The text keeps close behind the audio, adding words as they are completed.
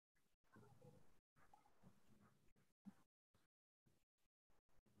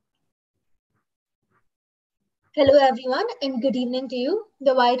Hello everyone and good evening to you.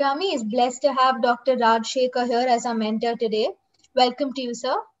 The White Army is blessed to have Dr. Rajashekar here as our mentor today. Welcome to you,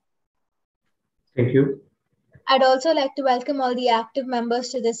 sir. Thank you. I'd also like to welcome all the active members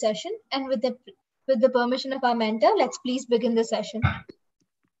to this session, and with the permission of our mentor, let's please begin the session.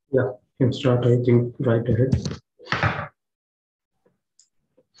 Yeah, can start, I think, right ahead.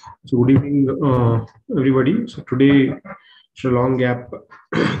 So good evening, everybody. So today, it's a long gap,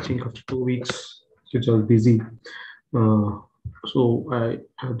 I think after 2 weeks, which I was busy. So I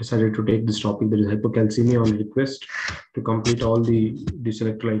have decided to take this topic, that is hypocalcemia, on request to complete all the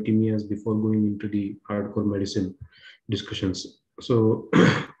dyselectrolytemias before going into the hardcore medicine discussions. So,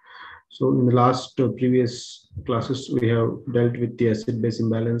 so in the last previous classes, we have dealt with the acid-base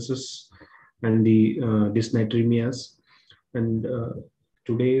imbalances and the dysnatremias, and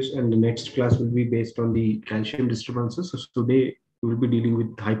today's and the next class will be based on the calcium disturbances. So today we will be dealing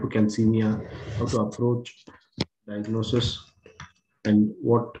with hypocalcemia, how to approach diagnosis, and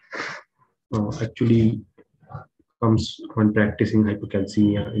what actually comes when practicing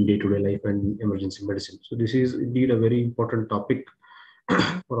hypocalcemia in day-to-day life and emergency medicine. So this is indeed a very important topic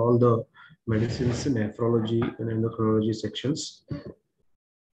for all the medicines, nephrology and endocrinology sections.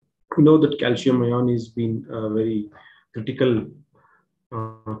 We know that calcium ion is been a very critical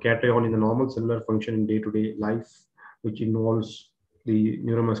cation in the normal cellular function in day-to-day life, which involves the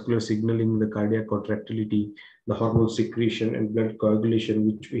neuromuscular signaling, the cardiac contractility, the hormone secretion, and blood coagulation,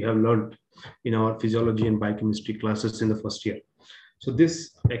 which we have learned in our physiology and biochemistry classes in the first year. So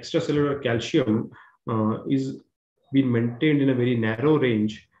this extracellular calcium is being maintained in a very narrow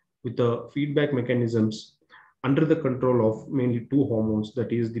range with the feedback mechanisms under the control of mainly two hormones,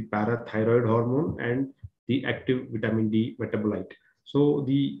 that is the parathyroid hormone and the active vitamin D metabolite. So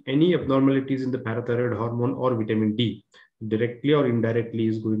any abnormalities in the parathyroid hormone or vitamin D directly or indirectly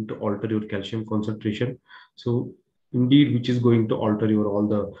is going to alter your calcium concentration. So indeed, which is going to alter your all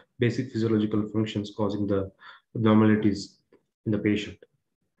the basic physiological functions, causing the abnormalities in the patient.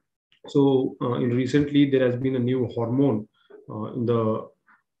 So in recently, there has been a new hormone in the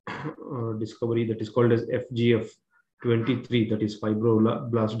discovery that is called as FGF23, that is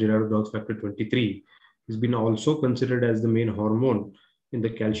fibroblast derived growth factor 23. It's been also considered as the main hormone in the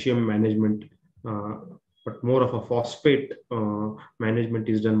calcium management, but more of a phosphate management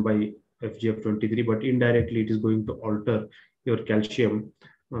is done by FGF23, but indirectly it is going to alter your calcium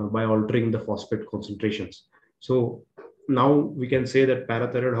by altering the phosphate concentrations. So now we can say that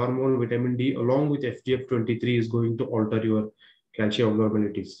parathyroid hormone, vitamin D, along with FGF23 is going to alter your calcium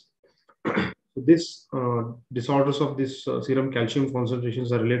abnormalities. So this disorders of this serum calcium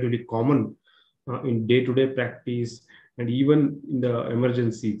concentrations are relatively common in day-to-day practice and even in the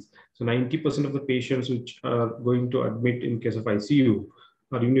emergencies. So 90% of the patients which are going to admit in case of ICU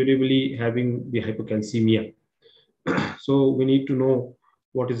are invariably having the hypocalcemia. So we need to know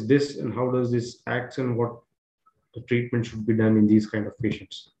what is this and how does this act and what the treatment should be done in these kind of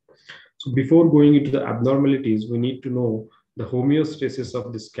patients. So before going into the abnormalities, we need to know the homeostasis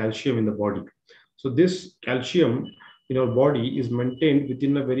of this calcium in the body. So this calcium in our body is maintained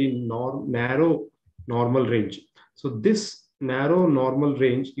within a very narrow normal range. So this narrow normal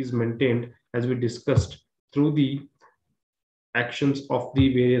range is maintained, as we discussed, through the actions of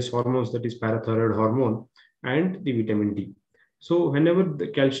the various hormones, that is parathyroid hormone and the vitamin D. So whenever the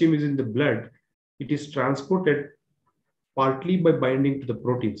calcium is in the blood, it is transported partly by binding to the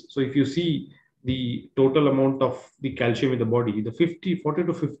proteins. So if you see the total amount of the calcium in the body, the 40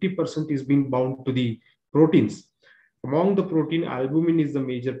 to 50% is being bound to the proteins. Among the protein, albumin is the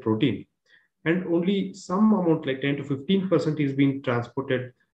major protein, and only some amount like 10 to 15% is being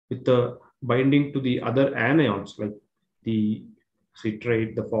transported with the binding to the other anions like the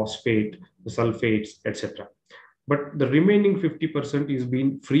citrate, the phosphate, the sulfates, etc. But the remaining 50% is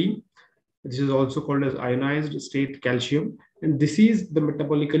being free. This is also called as ionized state calcium, and this is the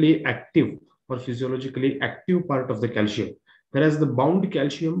metabolically active or physiologically active part of the calcium. Whereas the bound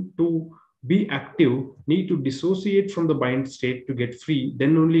calcium, to be active, need to dissociate from the bind state to get free,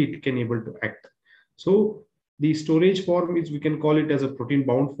 then only it can able to act. So the storage form is, we can call it as a protein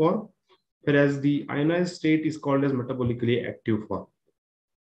bound form, whereas the ionized state is called as metabolically active form.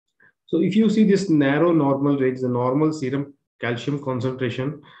 So if you see this narrow normal range, the normal serum calcium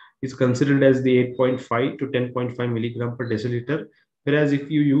concentration is considered as the 8.5 to 10.5 milligram per deciliter. Whereas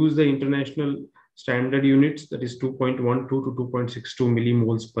if you use the international standard units, that is 2.12 to 2.62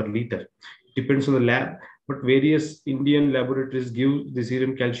 millimoles per liter. It depends on the lab, but various Indian laboratories give the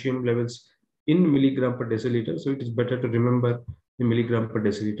serum calcium levels in milligram per deciliter. So it is better to remember the milligram per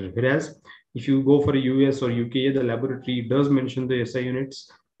deciliter. Whereas if you go for a US or UK, the laboratory does mention the SI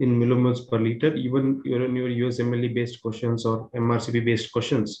units in millimoles per liter. Even in your USMLE based questions or MRCP based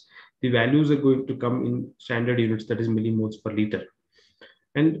questions, the values are going to come in standard units, that is millimoles per liter.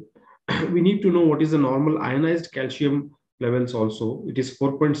 And we need to know what is the normal ionized calcium levels also. It is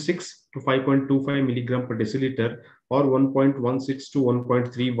 4.6 to 5.25 milligram per deciliter, or 1.16 to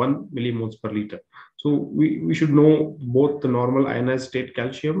 1.31 millimoles per liter. So we should know both the normal ionized state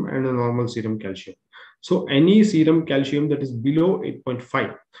calcium and the normal serum calcium. So any serum calcium that is below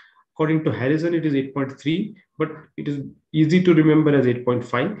 8.5, according to Harrison, it is 8.3, but it is easy to remember as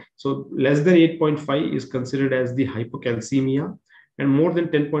 8.5. So less than 8.5 is considered as the hypocalcemia, and more than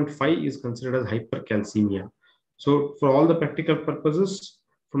 10.5 is considered as hypercalcemia. So for all the practical purposes,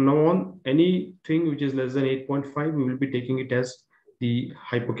 from now on, anything which is less than 8.5, we will be taking it as the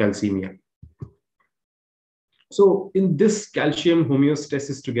hypocalcemia. So in this calcium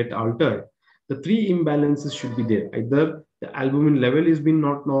homeostasis to get altered, the three imbalances should be there. Either the albumin level is being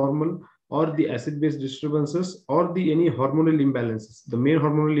not normal, or the acid-base disturbances, or the any hormonal imbalances. The main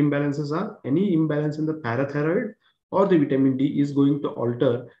hormonal imbalances are any imbalance in the parathyroid or the vitamin D is going to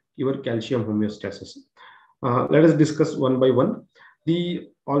alter your calcium homeostasis. Let us discuss one by one. The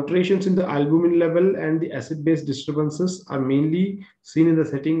alterations in the albumin level and the acid-base disturbances are mainly seen in the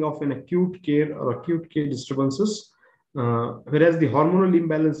setting of an acute care or acute care disturbances, whereas the hormonal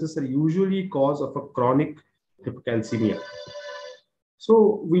imbalances are usually cause of a chronic hypocalcemia.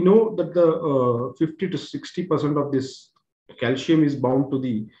 So we know that the 50 to 60% of this calcium is bound to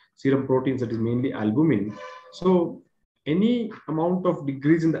the serum proteins, that is mainly albumin. So any amount of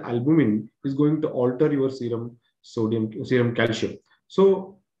decrease in the albumin is going to alter your serum calcium.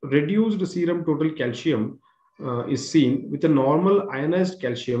 So reduced serum total calcium is seen with a normal ionized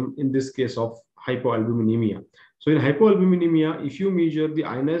calcium in this case of hypoalbuminemia. So in hypoalbuminemia, if you measure the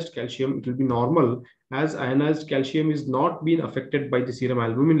ionized calcium, it will be normal, as ionized calcium is not being affected by the serum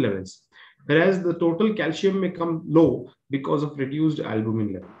albumin levels, whereas the total calcium may come low because of reduced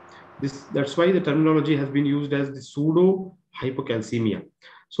albumin level. That's why the terminology has been used as the pseudo hypocalcemia.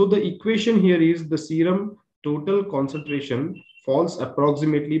 So the equation here is the serum total concentration falls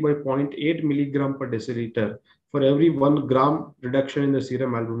approximately by 0.8 milligram per deciliter for every 1 gram reduction in the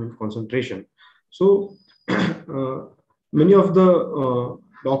serum albumin concentration. So many of the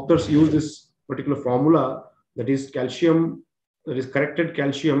doctors use this particular formula, that is calcium, that is corrected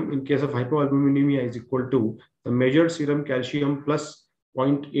calcium in case of hypoalbuminemia is equal to the measured serum calcium plus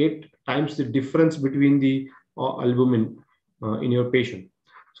 0.8 times the difference between the albumin in your patient.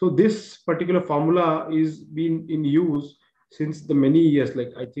 So this particular formula is been in use since the many years,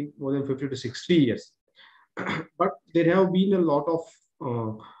 like I think more than 50 to 60 years. But there have been a lot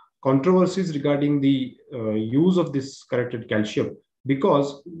of controversies regarding the use of this corrected calcium,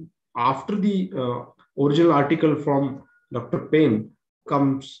 because after the original article from Dr. Payne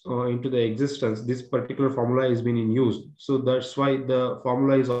comes into the existence, this particular formula is being in use. So that's why the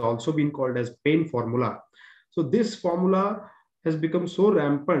formula is also being called as Payne formula. So this formula has become so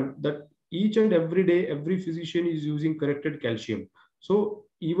rampant that each and every day, every physician is using corrected calcium. So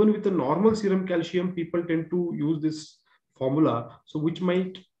even with the normal serum calcium, people tend to use this formula, so which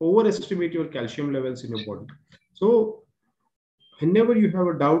might overestimate your calcium levels in your body. So whenever you have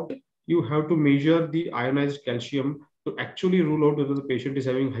a doubt, you have to measure the ionized calcium to actually rule out whether the patient is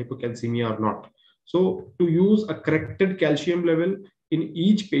having hypocalcemia or not. So to use a corrected calcium level in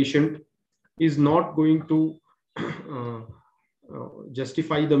each patient is not going to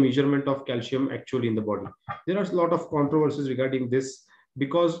justify the measurement of calcium actually in the body. There are a lot of controversies regarding this,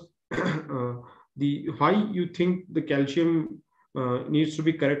 because the why you think the calcium needs to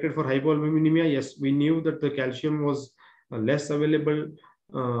be corrected for hypoalbuminemia. Yes, we knew that the calcium was less available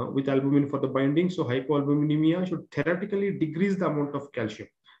with albumin for the binding, so hypoalbuminemia should theoretically decrease the amount of calcium,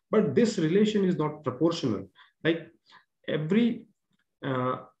 but this relation is not proportional. Like every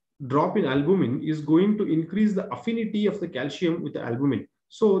drop in albumin is going to increase the affinity of the calcium with the albumin.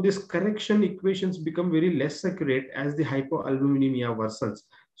 So this correction equations become very less accurate as the hypoalbuminemia worsens.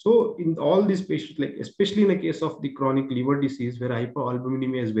 So in all these patients, like especially in the case of the chronic liver disease where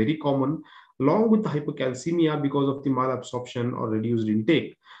hypoalbuminemia is very common, along with the hypocalcemia because of the malabsorption or reduced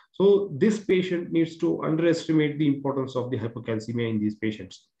intake. So this patient needs to underestimate the importance of the hypocalcemia in these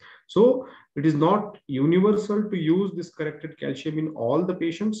patients. So it is not universal to use this corrected calcium in all the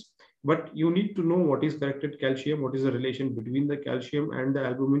patients, but you need to know what is corrected calcium, what is the relation between the calcium and the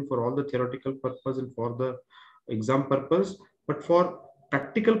albumin for all the theoretical purpose and for the exam purpose. But for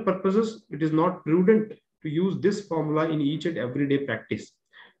practical purposes, it is not prudent to use this formula in each and everyday practice.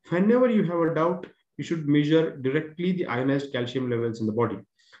 Whenever you have a doubt, you should measure directly the ionized calcium levels in the body.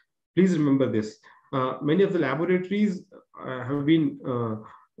 Please remember this. Many of the laboratories have been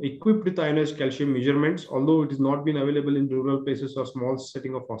equipped with ionized calcium measurements, although it has not been available in rural places or small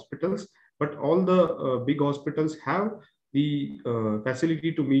setting of hospitals, but all the big hospitals have the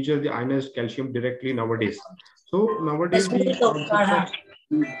facility to measure the ionized calcium directly nowadays. So nowadays the concept of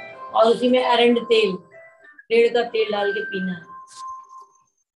और उसी में अरंड तेल, पेड़ का तेल डाल के पीना,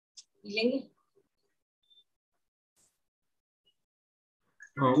 पी लेंगे।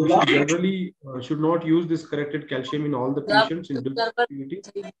 we should generally should not use this corrected calcium in all the patients in activity.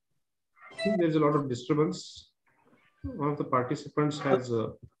 There's a lot of disturbance. One of the participants has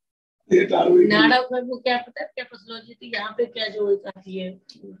नाड़ा पर वो क्या पता है क्या पैथोलॉजी थी यहाँ पे क्या जो आती है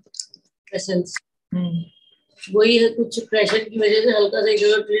पेशेंट्स वही है, कुछ प्रेशर की वजह से हल्का सा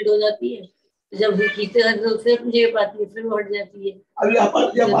इधर ट्रीट हो जाती है, जब वो पीते हैं तो फिर मुझे पाती है, फिर हट जाती है। अभी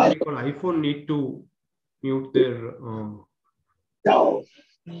iPhone need to mute their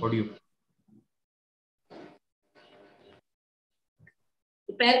audio.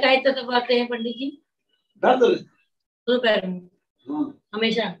 पैर का इतना दबाते हैं पंडित जी, दोनों पैर में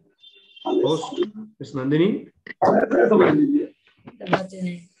हमेशा Host Miss Nandini. दबाते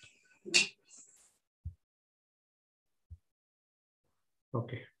हैं।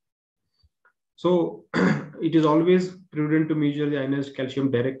 Okay. So it is always prudent to measure the ionized calcium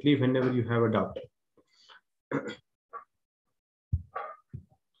directly whenever you have a doubt.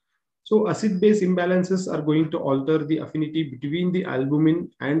 So acid-base imbalances are going to alter the affinity between the albumin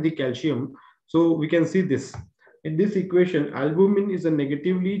and the calcium. So we can see this. In this equation, albumin is a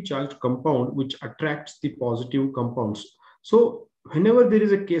negatively charged compound which attracts the positive compounds. So whenever there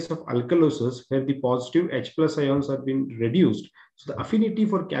is a case of alkalosis where the positive H plus ions are being reduced, so the affinity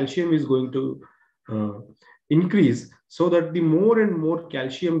for calcium is going to increase, so that the more and more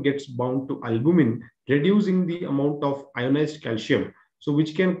calcium gets bound to albumin, reducing the amount of ionized calcium. So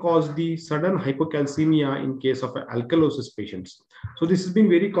which can cause the sudden hypocalcemia in case of alkalosis patients. So this has been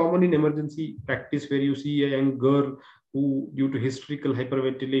very common in emergency practice, where you see a young girl who, due to hysterical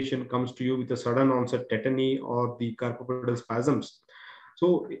hyperventilation, comes to you with a sudden onset tetany or the carpopedal spasms.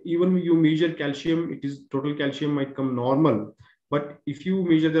 So even you measure calcium, it is total calcium might come normal, but if you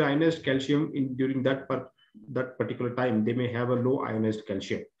measure the ionized calcium during that particular time, they may have a low ionized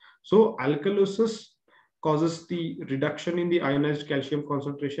calcium. So alkalosis causes the reduction in the ionized calcium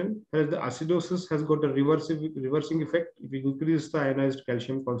concentration, whereas the acidosis has got a reversing effect. If you increase the ionized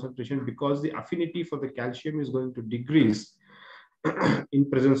calcium concentration, because the affinity for the calcium is going to decrease in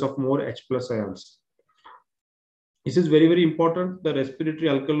presence of more H plus ions. This is very, very important. The respiratory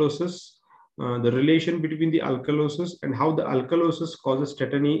alkalosis, the relation between the alkalosis and how the alkalosis causes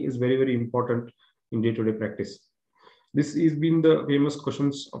tetany is very, very important in day-to-day practice. This has been the famous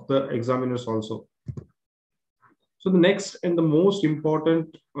questions of the examiners also. So the next and the most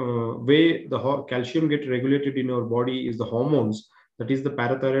important way the calcium gets regulated in our body is the hormones. That is the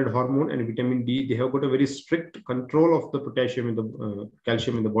parathyroid hormone and vitamin D. They have got a very strict control of the potassium in the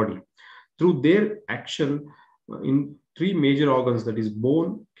calcium in the body through their action in three major organs, that is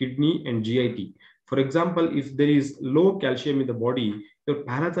bone, kidney, and GIT. For example, if there is low calcium in the body, your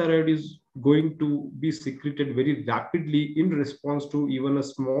parathyroid is going to be secreted very rapidly in response to even a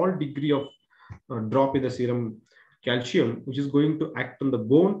small degree of drop in the serum calcium, which is going to act on the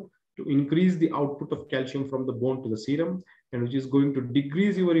bone to increase the output of calcium from the bone to the serum, and which is going to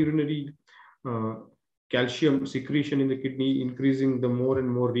decrease your urinary calcium secretion in the kidney, increasing the more and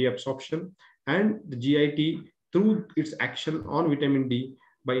more reabsorption, and the GIT through its action on vitamin D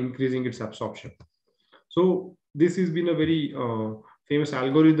by increasing its absorption. So this has been a very famous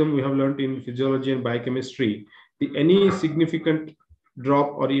algorithm we have learned in physiology and biochemistry. Any significant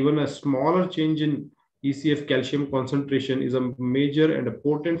drop or even a smaller change in ECF calcium concentration is a major and a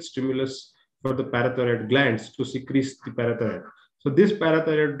potent stimulus for the parathyroid glands to secrete the parathyroid. So this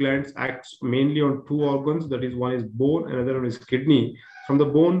parathyroid glands acts mainly on two organs, that is, one is bone, another one is kidney. From the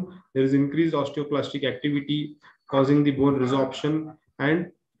bone, there is increased osteoclastic activity causing the bone resorption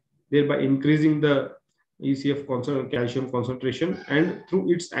and thereby increasing the ECF calcium concentration, and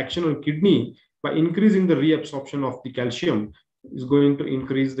through its action on kidney by increasing the reabsorption of the calcium is going to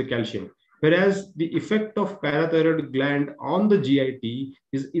increase the calcium. Whereas the effect of parathyroid gland on the GIT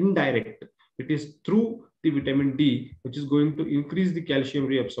is indirect. It is through the vitamin D, which is going to increase the calcium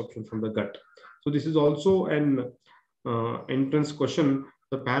reabsorption from the gut. So this is also an entrance question.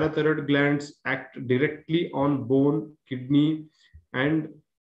 The parathyroid glands act directly on bone, kidney, and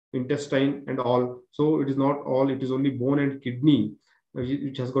intestine and all. So it is not all, it is only bone and kidney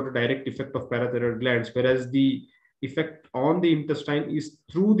which has got a direct effect of parathyroid glands, whereas the effect on the intestine is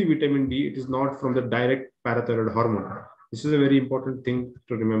through the vitamin D. It is not from the direct parathyroid hormone. This is a very important thing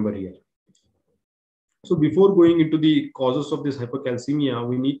to remember here. So before going into the causes of this hypocalcemia,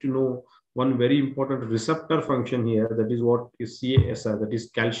 we need to know one very important receptor function here. That is what is CASR, that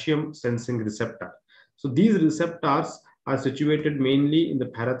is calcium sensing receptor. So these receptors are situated mainly in the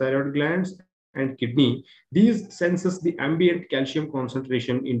parathyroid glands and kidney. These senses the ambient calcium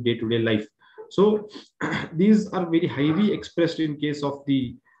concentration in day-to-day life. So these are very highly expressed in case of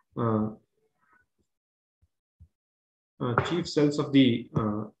the chief cells of the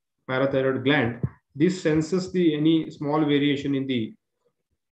parathyroid gland. This senses the any small variation in the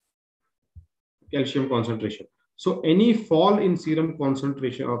calcium concentration. So any fall in serum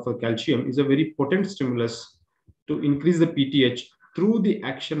concentration of calcium is a very potent stimulus to increase the PTH through the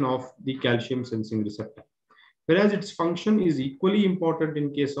action of the calcium sensing receptor. Whereas its function is equally important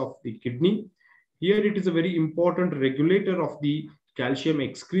in case of the kidney. Here it is a very important regulator of the calcium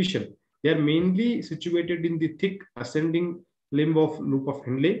excretion. They are mainly situated in the thick ascending limb of loop of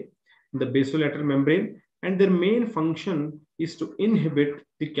Henle, in the basolateral membrane, and their main function is to inhibit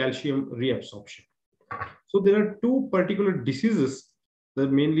the calcium reabsorption. So there are two particular diseases, the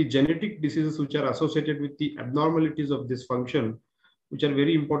mainly genetic diseases which are associated with the abnormalities of this function, which are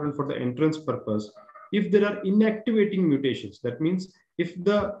very important for the entrance purpose. If there are inactivating mutations, that means if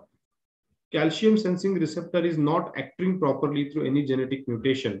the calcium sensing receptor is not acting properly through any genetic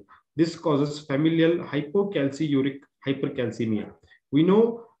mutation, this causes familial hypocalciuric hypercalcemia. We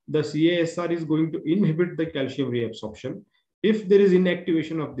know the CASR is going to inhibit the calcium reabsorption. If there is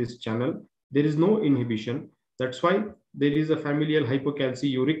inactivation of this channel, there is no inhibition. That's why there is a familial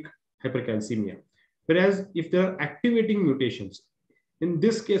hypocalciuric hypercalcemia. Whereas if there are activating mutations, in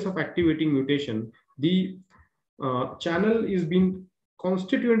this case of activating mutation, the channel is being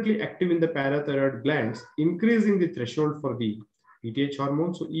constituently active in the parathyroid glands, increasing the threshold for the PTH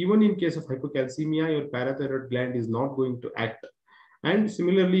hormone. So even in case of hypocalcemia, your parathyroid gland is not going to act. And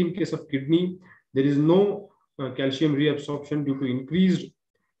similarly, in case of kidney, there is no calcium reabsorption due to increased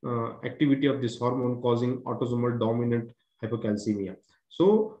activity of this hormone, causing autosomal dominant hypocalcemia.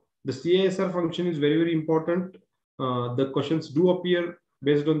 So the CASR function is very, very important. The questions do appear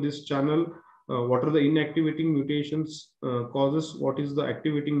based on this channel. What are the inactivating mutations causes? What is the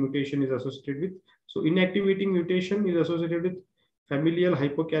activating mutation is associated with? So inactivating mutation is associated with familial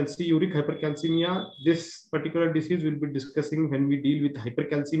hypocalciuric hypercalcemia. This particular disease we'll be discussing when we deal with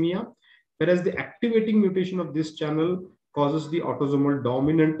hypercalcemia, whereas the activating mutation of this channel causes the autosomal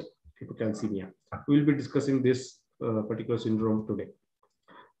dominant hypocalcemia. We will be discussing this particular syndrome today.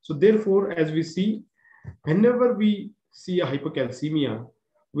 So therefore, as we see, whenever we see a hypocalcemia,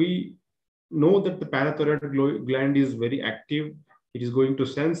 we know that the parathyroid gland is very active. It is going to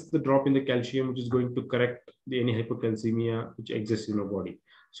sense the drop in the calcium, which is going to correct any hypocalcemia which exists in our body.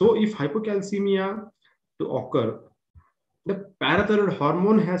 So if hypocalcemia to occur, the parathyroid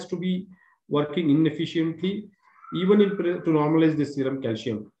hormone has to be working inefficiently, even to normalize the serum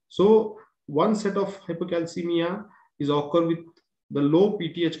calcium. So one set of hypocalcemia is occur with the low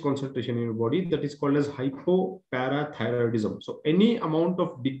PTH concentration in your body, that is called as hypoparathyroidism. So any amount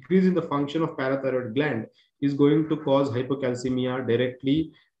of decrease in the function of parathyroid gland is going to cause hypocalcemia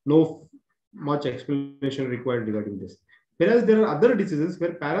directly. No much explanation required regarding this. Whereas there are other diseases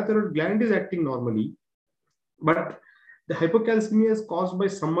where parathyroid gland is acting normally, but the hypocalcemia is caused by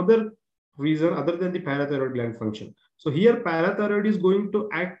some other reason other than the parathyroid gland function. So here parathyroid is going to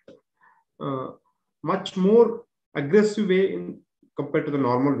act much more aggressive way in compared to the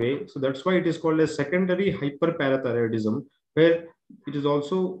normal way. So that's why it is called as secondary hyperparathyroidism, where it is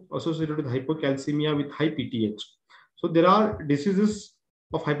also associated with hypocalcemia with high PTH. So there are diseases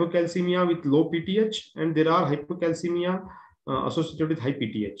of hypocalcemia with low PTH, and there are hypocalcemia associated with high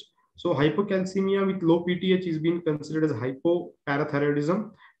PTH. So hypocalcemia with low PTH is being considered as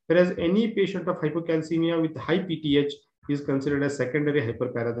hypoparathyroidism, whereas any patient of hypocalcemia with high PTH is considered as secondary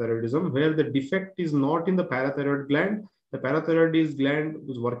hyperparathyroidism, where the defect is not in the parathyroid gland. The parathyroid gland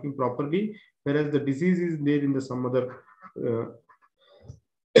is working properly, whereas the disease is there in the some other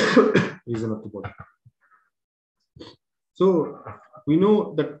reason of the body. So we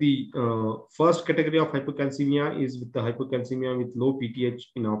know that the first category of hypocalcemia is with the hypocalcemia with low PTH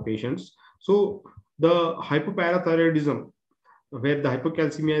in our patients. So the hypoparathyroidism, where the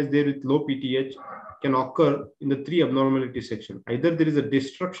hypocalcemia is there with low PTH, can occur in the three abnormality section. Either there is a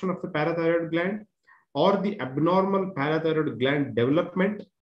destruction of the parathyroid gland, or the abnormal parathyroid gland development,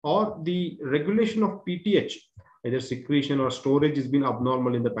 or the regulation of PTH, either secretion or storage has been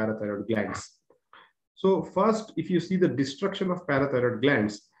abnormal in the parathyroid glands. So first, if you see the destruction of parathyroid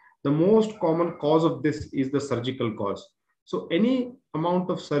glands, the most common cause of this is the surgical cause. So any amount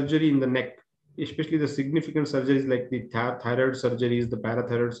of surgery in the neck especially the significant surgeries like the thyroid surgeries, the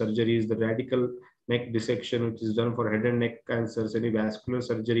parathyroid surgeries, the radical neck dissection, which is done for head and neck cancers, any vascular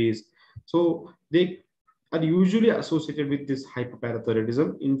surgeries. So they are usually associated with this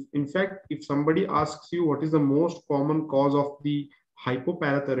hypoparathyroidism. In fact, if somebody asks you what is the most common cause of the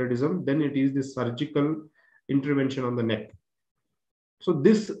hypoparathyroidism, then it is the surgical intervention on the neck. So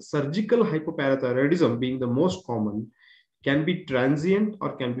this surgical hypoparathyroidism, being the most common, can be transient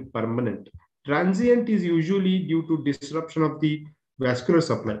or can be permanent. Transient is usually due to disruption of the vascular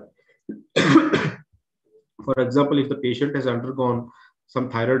supply. For example, if the patient has undergone some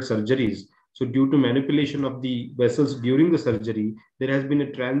thyroid surgeries, so due to manipulation of the vessels during the surgery, there has been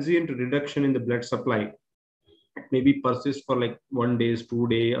a transient reduction in the blood supply. It maybe persist for like 1 day, 2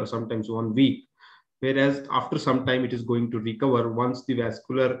 days, or sometimes 1 week. Whereas after some time, it is going to recover once the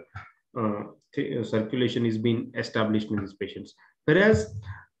vascular circulation is being established in these patients. Whereas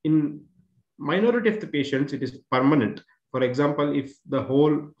in minority of the patients, it is permanent. For example, if the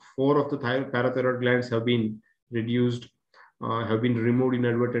whole 4 of the parathyroid glands have been reduced, have been removed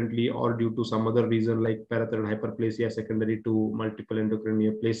inadvertently, or due to some other reason like parathyroid hyperplasia secondary to multiple endocrine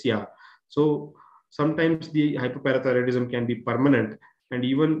neoplasia. So sometimes the hypoparathyroidism can be permanent, and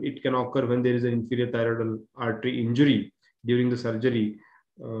even it can occur when there is an inferior thyroidal artery injury during the surgery,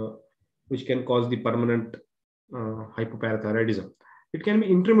 which can cause the permanent hypoparathyroidism. It can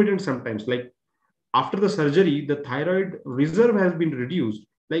be intermittent sometimes, like after the surgery, the thyroid reserve has been reduced.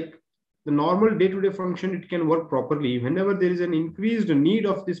 Like the normal day-to-day function, it can work properly. Whenever there is an increased need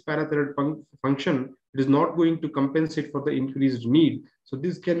of this parathyroid function, it is not going to compensate for the increased need. So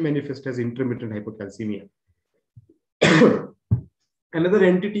this can manifest as intermittent hypocalcemia. Another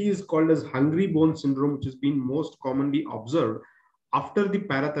entity is called as hungry bone syndrome, which has been most commonly observed after the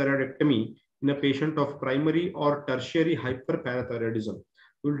parathyroidectomy in a patient of primary or tertiary hyperparathyroidism.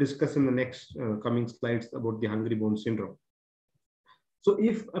 We'll discuss in the next coming slides about the hungry bone syndrome. So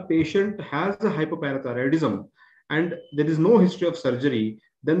if a patient has a hypoparathyroidism and there is no history of surgery,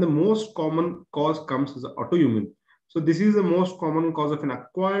 then the most common cause comes as autoimmune. So this is the most common cause of an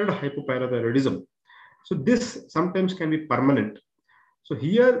acquired hypoparathyroidism. So this sometimes can be permanent. So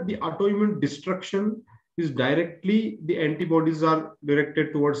here the autoimmune destruction is directly, the antibodies are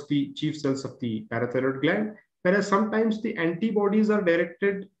directed towards the chief cells of the parathyroid gland, whereas sometimes the antibodies are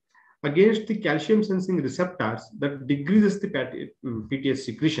directed against the calcium sensing receptors that decreases the PTH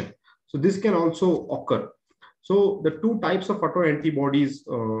secretion. So this can also occur. So the 2 types of autoantibodies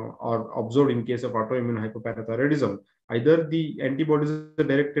are observed in case of autoimmune hypoparathyroidism. Either the antibodies are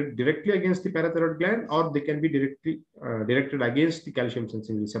directed directly against the parathyroid gland, or they can be directed against the calcium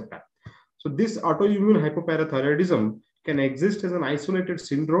sensing receptor. So this autoimmune hypoparathyroidism can exist as an isolated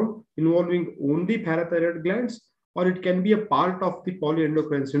syndrome involving only parathyroid glands, or it can be a part of the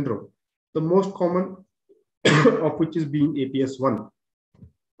polyendocrine syndrome, the most common of which is being APS1.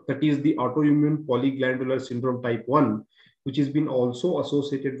 That is the autoimmune polyglandular syndrome type 1, which has been also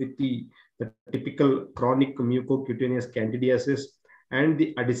associated with the typical chronic mucocutaneous candidiasis and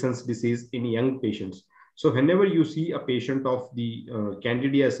the Addison's disease in young patients. So whenever you see a patient of the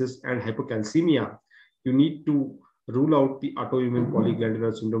candidiasis and hypocalcemia, you need to rule out the autoimmune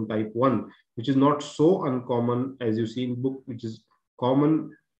polyglandular syndrome type 1, which is not so uncommon as you see in book, which is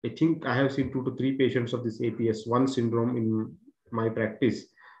common. I think I have seen 2 to 3 patients of this APS1 syndrome in my practice.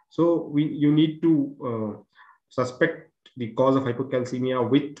 So you need to suspect the cause of hypocalcemia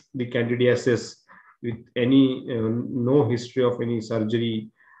with the candidiasis, with any no history of any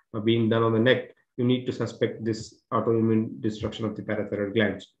surgery being done on the neck. You need to suspect this autoimmune destruction of the parathyroid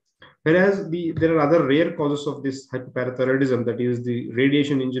glands. Whereas there are other rare causes of this hypoparathyroidism, that is the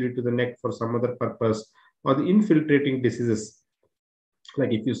radiation injury to the neck for some other purpose, or the infiltrating diseases.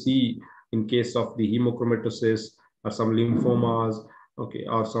 Like if you see in case of the hemochromatosis or some lymphomas, okay,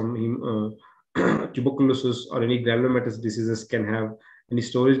 or some tuberculosis or any granulomatous diseases can have, any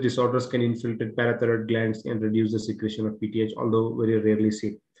storage disorders can infiltrate parathyroid glands and reduce the secretion of PTH, although very rarely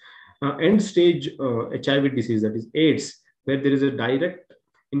seen. End stage HIV disease, that is AIDS, where there is a direct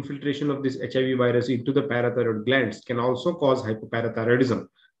infiltration of this HIV virus into the parathyroid glands, can also cause hypoparathyroidism.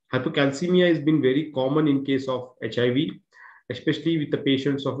 Hypocalcemia has been very common in case of HIV, especially with the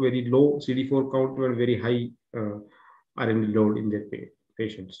patients of very low CD4 count and very high RNA load in their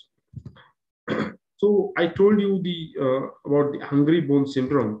patients. So I told you about the hungry bone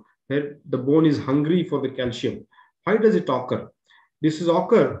syndrome, where the bone is hungry for the calcium. Why does it occur? This is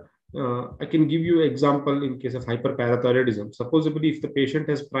occur. I can give you an example in case of hyperparathyroidism. Supposedly, if the patient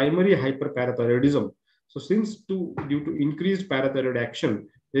has primary hyperparathyroidism, so since due to increased parathyroid action,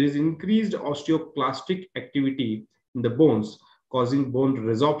 there is increased osteoclastic activity in the bones, causing bone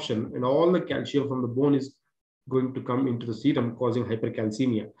resorption, and all the calcium from the bone is going to come into the serum, causing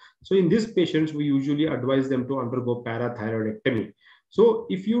hypercalcemia. So in these patients, we usually advise them to undergo parathyroidectomy. So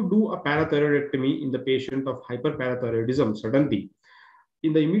if you do a parathyroidectomy in the patient of hyperparathyroidism suddenly,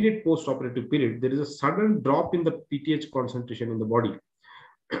 in the immediate post-operative period, there is a sudden drop in the PTH concentration in the body.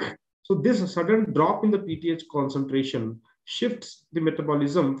 So this sudden drop in the PTH concentration shifts the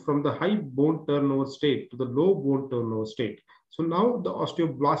metabolism from the high bone turnover state to the low bone turnover state. So now the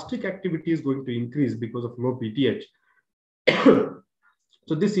osteoblastic activity is going to increase because of low PTH.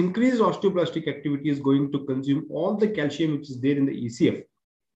 So this increased osteoblastic activity is going to consume all the calcium which is there in the ECF.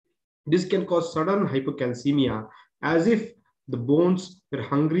 This can cause sudden hypocalcemia, as if the bones were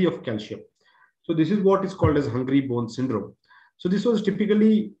hungry of calcium. So this is what is called as hungry bone syndrome. So this was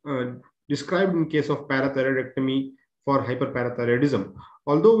typically described in case of parathyroidectomy for hyperparathyroidism.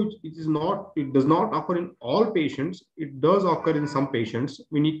 Although it does not occur in all patients, it does occur in some patients.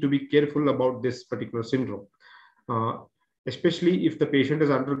 We need to be careful about this particular syndrome, especially if the patient has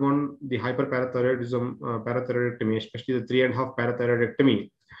undergone the hyperparathyroidism parathyroidectomy, especially the 3.5 parathyroidectomy.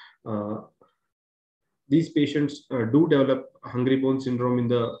 These patients do develop hungry bone syndrome in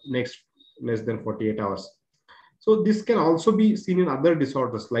the next less than 48 hours. So this can also be seen in other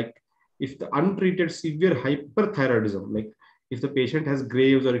disorders, like if the untreated severe hyperthyroidism, like if the patient has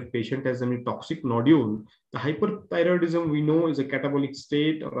Graves or if patient has any toxic nodule, the hyperthyroidism we know is a catabolic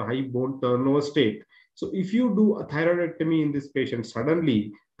state or a high bone turnover state. So if you do a thyroidectomy in this patient,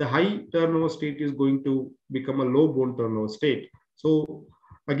 suddenly the high turnover state is going to become a low bone turnover state. So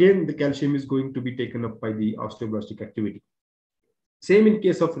again, the calcium is going to be taken up by the osteoblastic activity. Same in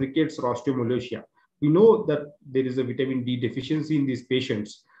case of rickets or osteomalacia. We know that there is a vitamin D deficiency in these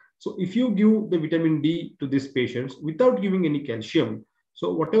patients. So if you give the vitamin D to these patients without giving any calcium,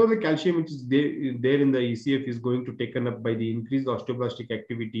 so whatever the calcium which is there in the ECF is going to be taken up by the increased osteoblastic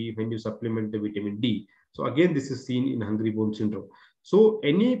activity when you supplement the vitamin D. So again, this is seen in hungry bone syndrome. So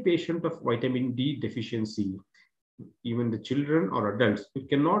any patient of vitamin D deficiency, even the children or adults, you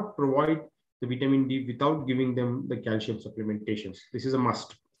cannot provide the vitamin D without giving them the calcium supplementations. This is a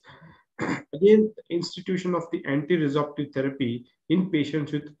must. Again, institution of the anti-resorptive therapy in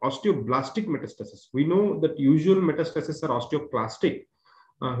patients with osteoblastic metastasis. We know that usual metastases are osteoclastic,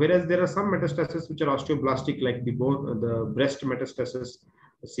 whereas there are some metastases which are osteoblastic, like the breast metastasis,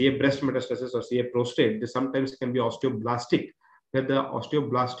 CA breast metastasis or CA prostate. They sometimes can be osteoblastic, where the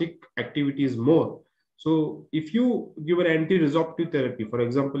osteoblastic activity is more. So if you give an anti-resorptive therapy, for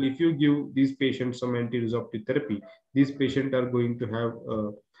example, if you give these patients some anti-resorptive therapy, these patients are going to have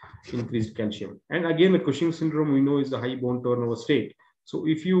increased calcium. And again, the Cushing syndrome we know is the high bone turnover state. So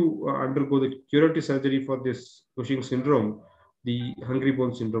if you undergo the curative surgery for this Cushing syndrome, the hungry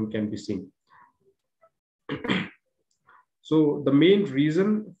bone syndrome can be seen. So the main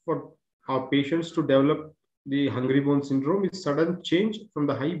reason for our patients to develop the hungry bone syndrome is sudden change from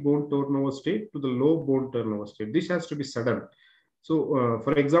the high bone turnover state to the low bone turnover state. This has to be sudden. So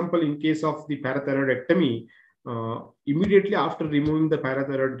for example, in case of the parathyroidectomy, immediately after removing the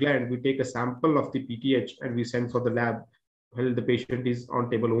parathyroid gland, we take a sample of the PTH and we send for the lab while the patient is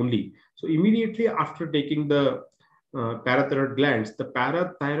on table only. So immediately after taking the parathyroid glands, the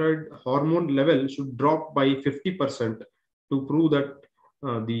parathyroid hormone level should drop by 50% to prove that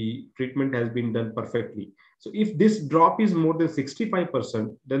the treatment has been done perfectly. So if this drop is more than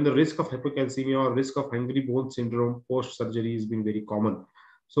 65%, then the risk of hypocalcemia or risk of hungry bone syndrome post-surgery has been very common.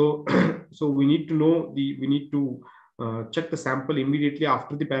 So, so we need to know we need to check the sample immediately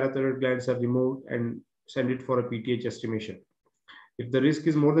after the parathyroid glands are removed and send it for a PTH estimation. If the risk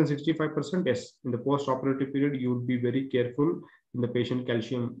is more than 65%, yes, in the post-operative period, you will be very careful in the patient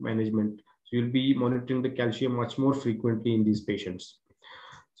calcium management. So you'll be monitoring the calcium much more frequently in these patients.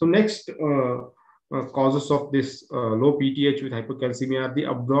 So next causes of this low PTH with hypocalcemia are the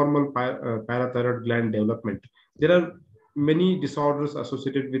abnormal parathyroid gland development. There are many disorders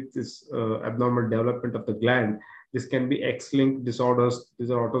associated with this abnormal development of the gland. This can be X-linked disorders.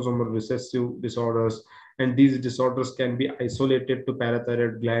 These are autosomal recessive disorders, and these disorders can be isolated to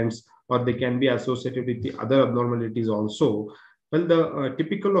parathyroid glands, or they can be associated with the other abnormalities also. Well, the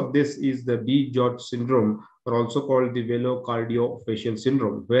typical of this is the D. George syndrome, or also called the Vellore cardiofacial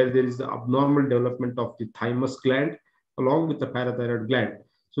syndrome, where there is the abnormal development of the thymus gland along with the parathyroid gland.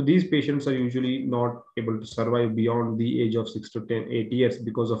 So these patients are usually not able to survive beyond the age of 6 to 8 years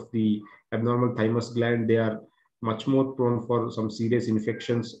because of the abnormal thymus gland. They are much more prone for some serious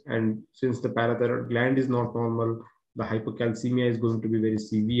infections. And since the parathyroid gland is not normal, the hypocalcemia is going to be very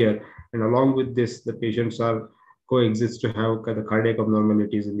severe. And along with this, the patients are coexist to have the cardiac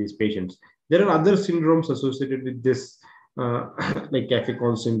abnormalities in these patients. There are other syndromes associated with this like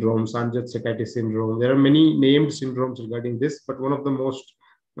Caficon syndrome, Sanjat-Sakati syndrome. There are many named syndromes regarding this, but one of the most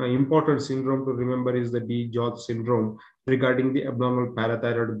important syndrome to remember is the D-George syndrome regarding the abnormal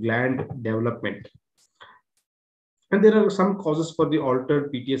parathyroid gland development. And there are some causes for the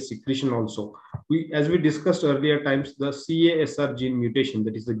altered PTH secretion also. As we discussed earlier times, the CASR gene mutation,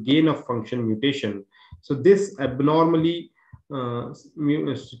 that is the gain of function mutation. So this abnormally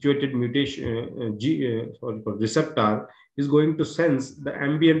situated mutation receptor is going to sense the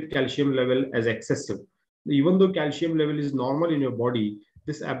ambient calcium level as excessive. Even though calcium level is normal in your body,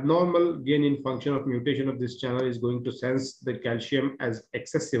 this abnormal gain in function of mutation of this channel is going to sense the calcium as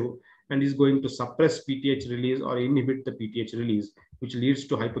excessive and is going to suppress PTH release or inhibit the PTH release, which leads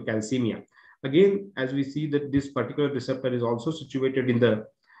to hypocalcemia. Again, as we see that this particular receptor is also situated in the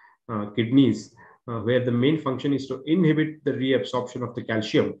kidneys, where the main function is to inhibit the reabsorption of the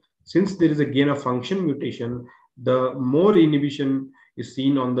calcium. Since there is a gain of function mutation, the more inhibition is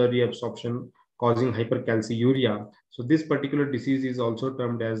seen on the reabsorption, causing hypercalciuria. So this particular disease is also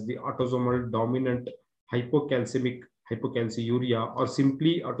termed as the autosomal dominant hypocalcemic hypocalciuria, or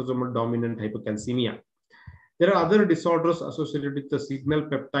simply autosomal dominant hypocalcemia. There are other disorders associated with the signal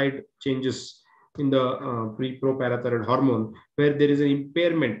peptide changes in the pre-pro-parathyroid hormone, where there is an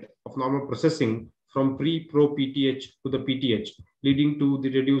impairment of normal processing from pre-pro-PTH to the PTH, leading to the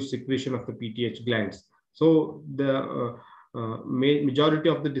reduced secretion of the PTH glands. So the majority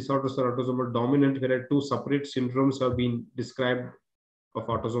of the disorders are autosomal dominant, where two separate syndromes have been described of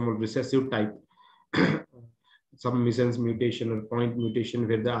autosomal recessive type. Some missense mutation or point mutation,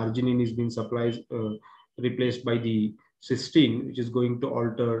 where the arginine is being supplied, replaced by the cysteine, which is going to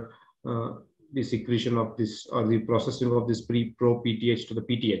alter the secretion of this or the processing of this pre-pro-PTH to the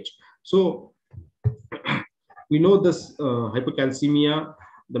PTH. So we know this hypocalcemia,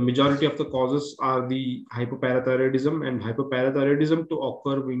 the majority of the causes are the hypoparathyroidism, and hypoparathyroidism to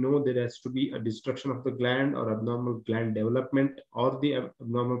occur, we know there has to be a destruction of the gland or abnormal gland development or the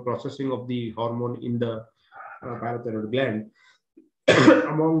abnormal processing of the hormone in the parathyroid gland.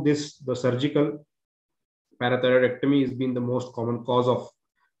 Among this, the surgical parathyroidectomy has been the most common cause of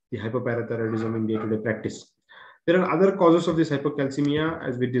the hypoparathyroidism in day-to-day practice. There are other causes of this hypocalcemia,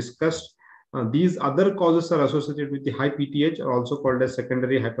 as we discussed. These other causes are associated with the high PTH, are also called as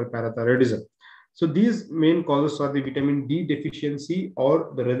secondary hyperparathyroidism. So these main causes are the vitamin D deficiency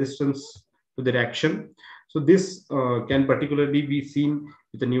or the resistance to the reaction. So this can particularly be seen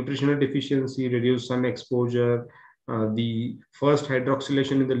with the nutritional deficiency, reduced sun exposure, the first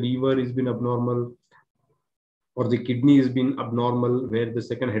hydroxylation in the liver has been abnormal, or the kidney has been abnormal, where the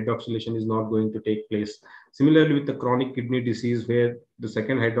second hydroxylation is not going to take place. Similarly, with the chronic kidney disease, where the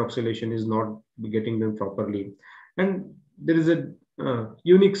second hydroxylation is not getting done properly. And there is a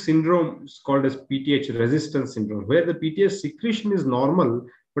unique syndrome called as PTH resistance syndrome, where the PTH secretion is normal,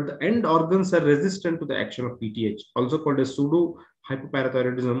 but the end organs are resistant to the action of PTH, also called as pseudo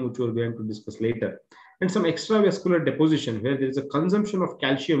hypoparathyroidism, which we're going to discuss later. And some extravascular deposition, where there is a consumption of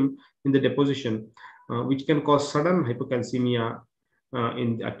calcium in the deposition, which can cause sudden hypocalcemia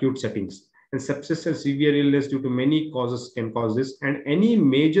in acute settings. And sepsis and severe illness due to many causes can cause this. And any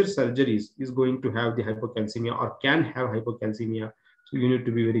major surgeries is going to have the hypocalcemia or can have hypocalcemia. So you need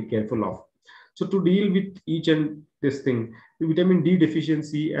to be very careful of. So to deal with each and this thing, the vitamin D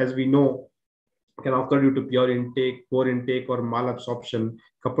deficiency, as we know, can occur due to poor intake or malabsorption,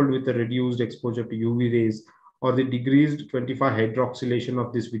 coupled with a reduced exposure to UV rays, or the decreased 25-hydroxylation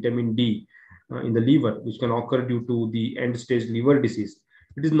of this vitamin D in the liver, which can occur due to the end-stage liver disease.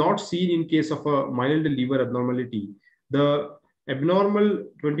 It is not seen in case of a mild liver abnormality. The abnormal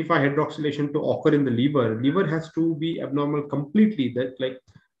 25-hydroxylation to occur in the liver has to be abnormal completely, that like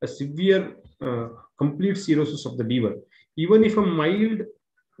a severe complete cirrhosis of the liver. Even if a mild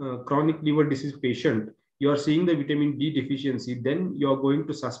chronic liver disease patient, you are seeing the vitamin D deficiency, then you are going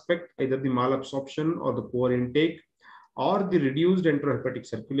to suspect either the malabsorption or the poor intake or the reduced enterohepatic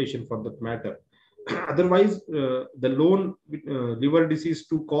circulation for that matter. Otherwise, the lone liver disease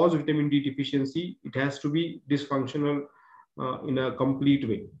to cause vitamin D deficiency, it has to be dysfunctional in a complete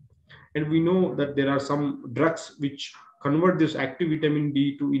way. And we know that there are some drugs which convert this active vitamin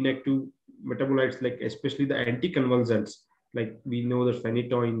D to inactive metabolites, like especially the anticonvulsants. Like we know the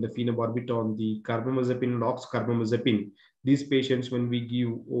phenytoin, the phenobarbital, the carbamazepine and oxcarbamazepine. These patients, when we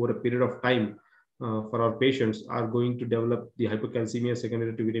give over a period of time for our patients, are going to develop the hypocalcemia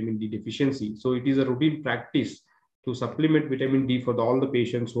secondary to vitamin D deficiency. So it is a routine practice to supplement vitamin D for all the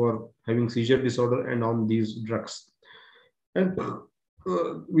patients who are having seizure disorder and on these drugs. And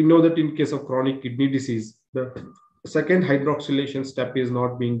we know that in case of chronic kidney disease, the second hydroxylation step is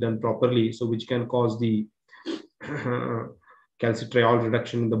not being done properly, so which can cause the calcitriol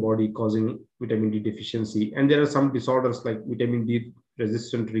reduction in the body causing vitamin D deficiency. And there are some disorders like vitamin D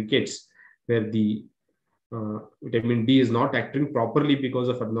resistant rickets, where the vitamin D is not acting properly because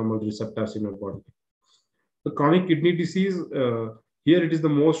of abnormal receptors in our body. The chronic kidney disease, here it is the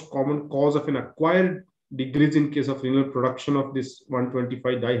most common cause of an acquired decrease in case of renal production of this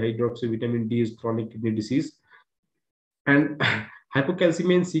 125 dihydroxy vitamin D is chronic kidney disease. And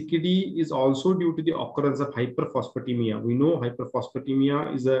hypocalcemia in CKD is also due to the occurrence of hyperphosphatemia. We know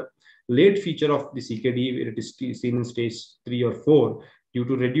hyperphosphatemia is a late feature of the CKD, where it is seen in stage 3 or 4 due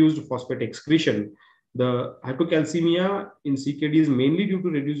to reduced phosphate excretion. The hypocalcemia in CKD is mainly due to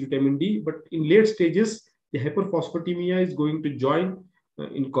reduced vitamin D, but in late stages, the hyperphosphatemia is going to join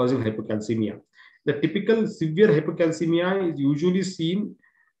in causing hypocalcemia. The typical severe hypocalcemia is usually seen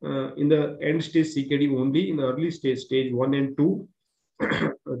in the end stage CKD only. In the early stage, stage 1 and 2,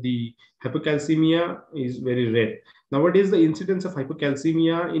 the hypocalcemia is very rare. Nowadays, the incidence of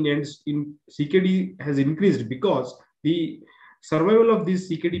hypocalcemia in CKD has increased because the survival of these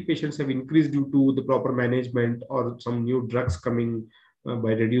CKD patients have increased due to the proper management or some new drugs coming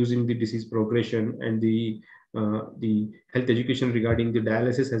by reducing the disease progression, and the health education regarding the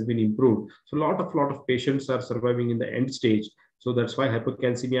dialysis has been improved. So a lot of patients are surviving in the end stage. So that's why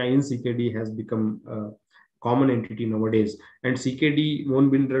hypocalcemia in CKD has become a common entity nowadays. And CKD, bone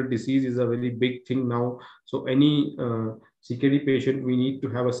mineral disease, is a very big thing now. So any CKD patient, we need to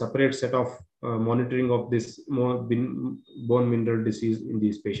have a separate set of monitoring of this bone mineral disease in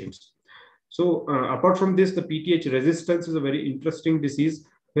these patients. So apart from this, the PTH resistance is a very interesting disease,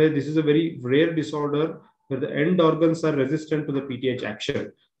 where this is a very rare disorder where the end organs are resistant to the PTH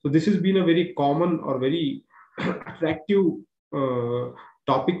action. So this has been a very common or very attractive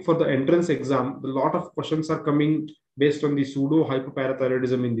topic for the entrance exam. A lot of questions are coming based on the pseudo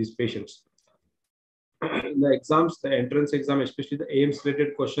hypoparathyroidism in these patients. In the exams, the entrance exam, especially the AIMS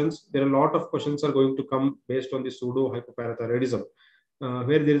related questions, there are a lot of questions are going to come based on the pseudo hypoparathyroidism,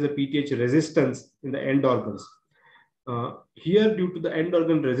 where there is a PTH resistance in the end organs. Here, due to the end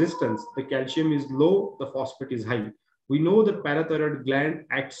organ resistance, the calcium is low, the phosphate is high. We know that parathyroid gland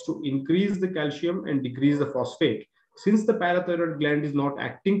acts to increase the calcium and decrease the phosphate. Since the parathyroid gland is not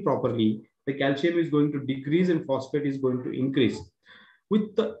acting properly, the calcium is going to decrease and phosphate is going to increase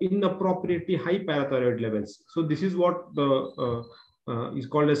with the inappropriately high parathyroid levels. So this is what the is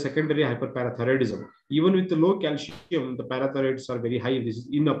called a secondary hyperparathyroidism. Even with the low calcium, the parathyroids are very high. This is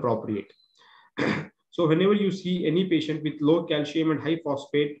inappropriate. So whenever you see any patient with low calcium and high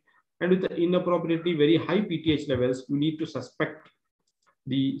phosphate and with the inappropriately very high PTH levels, you need to suspect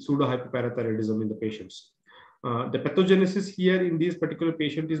the pseudo hyperparathyroidism in the patients. The pathogenesis here in this particular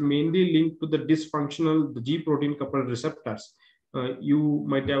patient is mainly linked to the dysfunctional G protein coupled receptors. You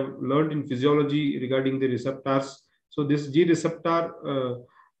might have learned in physiology regarding the receptors. So this G receptor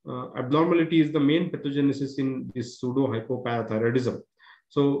abnormality is the main pathogenesis in this pseudo hypoparathyroidism.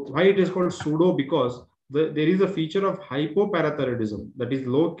 So why it is called pseudo? Because there is a feature of hypoparathyroidism, that is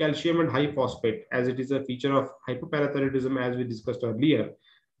low calcium and high phosphate, as it is a feature of hypoparathyroidism as we discussed earlier.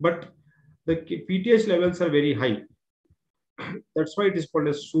 But the PTH levels are very high. That's why it is called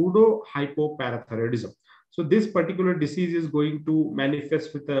a pseudo hypoparathyroidism. So this particular disease is going to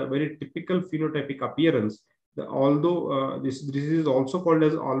manifest with a very typical phenotypic appearance. Although this disease is also called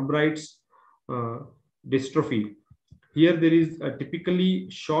as Albright's dystrophy. Here there is a typically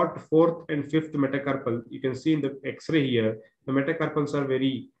short 4th and 5th metacarpal. You can see in the X-ray here, the metacarpals are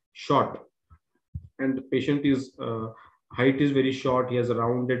very short, and the patient is height is very short. He has a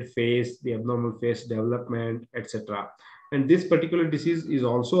rounded face, the abnormal face development, etc. And this particular disease is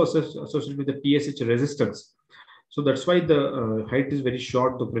also associated with the TSH resistance. So that's why the height is very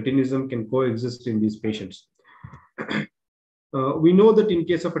short. The cretinism can coexist in these patients. We know that in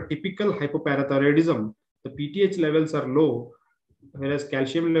case of a typical hypoparathyroidism, the PTH levels are low, whereas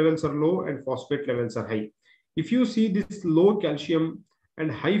calcium levels are low and phosphate levels are high. If you see this low calcium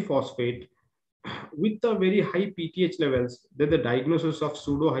and high phosphate with the very high PTH levels, then the diagnosis of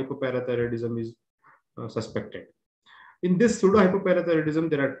pseudo hypoparathyroidism is suspected. In this pseudo hypoparathyroidism,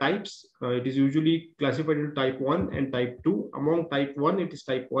 there are types. It is usually classified into type 1 and type 2. Among type 1, it is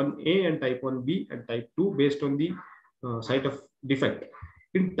type 1A and type 1B and type 2 based on the site of defect.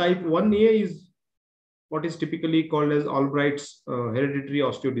 In type 1A is what is typically called as Albright's hereditary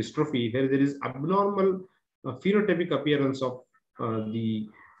osteodystrophy, where there is abnormal phenotypic appearance of the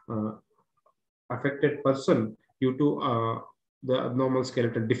affected person due to the abnormal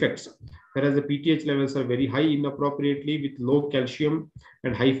skeletal defects, whereas the PTH levels are very high inappropriately with low calcium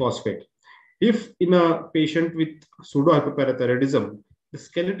and high phosphate. If in a patient with pseudo hypoparathyroidism, the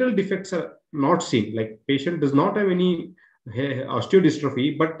skeletal defects are not seen. Like patient does not have any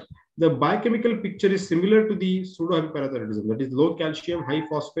osteodystrophy, but the biochemical picture is similar to the pseudohypoparathyroidism, that is low calcium, high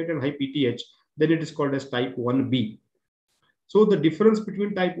phosphate, and high PTH. Then it is called as type 1B. So the difference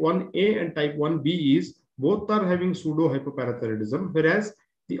between type 1A and type 1B is both are having pseudohypoparathyroidism, whereas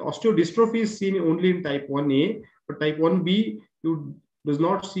the osteodystrophy is seen only in type 1A, but type 1B you does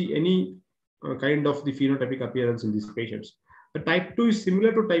not see any kind of the phenotypic appearance in these patients. The type 2 is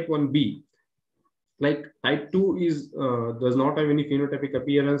similar to type 1B. Like type 2 is does not have any phenotypic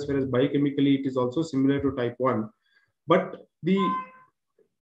appearance, whereas biochemically it is also similar to type 1. But the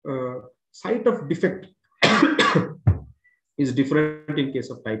site of defect is different in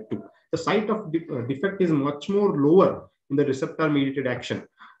case of type 2. The site of defect is much more lower in the receptor mediated action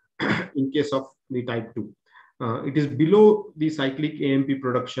in case of the type 2. It is below the cyclic AMP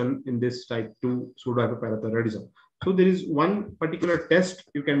production in this type 2 pseudohypoparathyroidism. So there is one particular test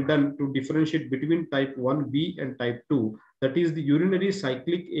you can done to differentiate between type 1B and type 2, that is the urinary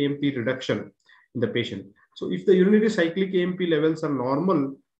cyclic AMP reduction in the patient. So if the urinary cyclic AMP levels are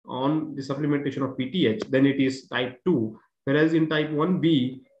normal on the supplementation of PTH, then it is type 2. Whereas in type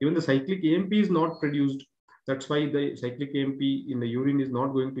 1B, even the cyclic AMP is not produced. That's why the cyclic AMP in the urine is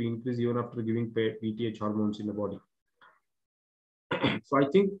not going to increase even after giving PTH hormones in the body. So I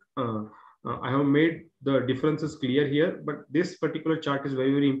think I have made the differences clear here, but this particular chart is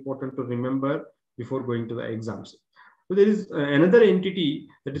very, very important to remember before going to the exams. So there is another entity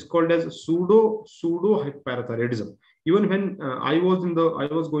that is called as pseudohypoparathyroidism. Even when I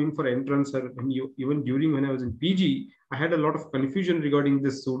was going for entrance, even during when I was in PG, I had a lot of confusion regarding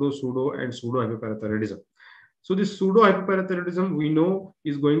this pseudo and pseudohypoparathyroidism. So this pseudohypoparathyroidism we know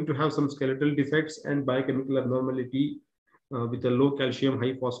is going to have some skeletal defects and biochemical abnormality with a low calcium,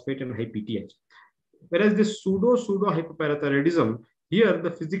 high phosphate, and high PTH. Whereas this pseudohypoparathyroidism, here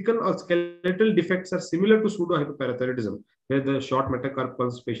the physical or skeletal defects are similar to pseudohypoparathyroidism, where the short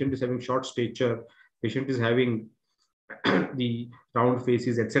metacarpals, patient is having short stature, patient is having the round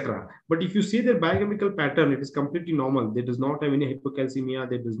faces, etc. But if you see their biochemical pattern, it is completely normal. They does not have any hypocalcemia,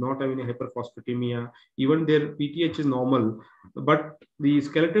 they does not have any hyperphosphatemia, even their PTH is normal. But the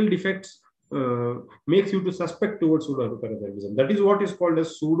skeletal defects makes you to suspect towards pseudohypoparathyroidism. That is what is called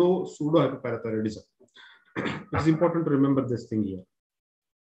as pseudohypoparathyroidism. It is important to remember this thing here.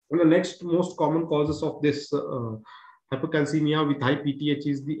 And the next most common causes of this hypocalcemia with high PTH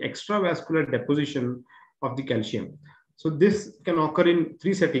is the extravascular deposition of the calcium. So this can occur in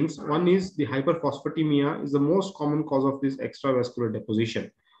three settings. One is the hyperphosphatemia is the most common cause of this extravascular deposition.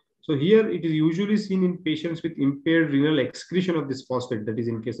 So here it is usually seen in patients with impaired renal excretion of this phosphate, that is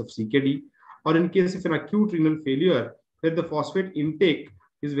in case of CKD, or in case of an acute renal failure where the phosphate intake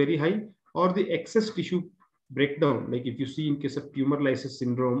is very high, or the excess tissue breakdown, like if you see in case of tumor lysis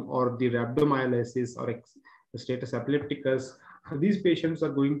syndrome or the rhabdomyolysis or status epilepticus, these patients are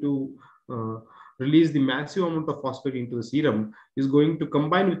going to release the massive amount of phosphate into the serum, is going to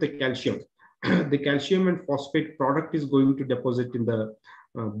combine with the calcium. The calcium and phosphate product is going to deposit in the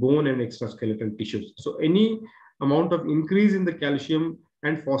bone and extraskeletal tissues. So any amount of increase in the calcium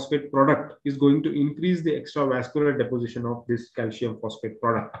and phosphate product is going to increase the extravascular deposition of this calcium phosphate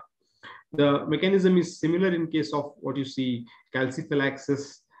product. The mechanism is similar in case of what you see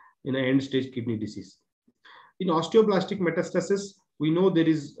calciphylaxis in an end-stage kidney disease. In osteoblastic metastasis, we know there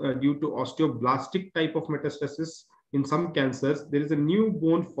is due to osteoblastic type of metastasis in some cancers, there is a new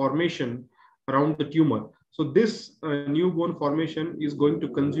bone formation around the tumor. So this new bone formation is going to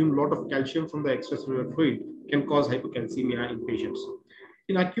consume a lot of calcium from the extracellular fluid, can cause hypocalcemia in patients.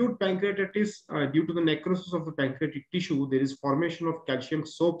 In acute pancreatitis, due to the necrosis of the pancreatic tissue, there is formation of calcium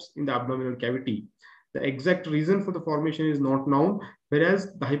soaps in the abdominal cavity. The exact reason for the formation is not known,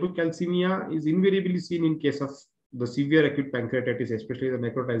 whereas the hypocalcemia is invariably seen in case of the severe acute pancreatitis, especially the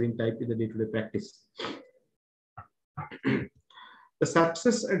necrotizing type in the day-to-day practice. The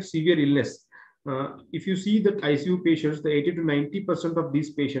sepsis and severe illness. If you see the ICU patients, the 80 to 90% of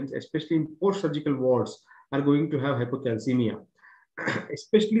these patients, especially in post-surgical wards, are going to have hypocalcemia,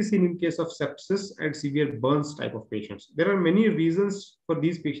 especially seen in case of sepsis and severe burns type of patients. There are many reasons for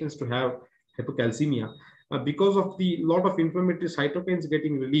these patients to have hypocalcemia because of the lot of inflammatory cytokines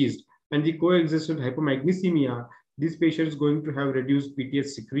getting released and the coexistent hypomagnesemia. These patients going to have reduced PTH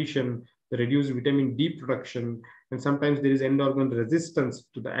secretion, the reduced vitamin D production, and sometimes there is end organ resistance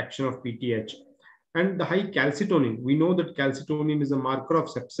to the action of PTH. And the high calcitonin, we know that calcitonin is a marker of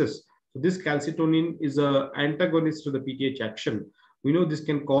sepsis. So this calcitonin is an antagonist to the PTH action. We know this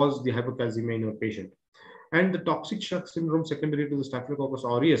can cause the hypocalcemia in a patient. And the toxic shock syndrome secondary to the Staphylococcus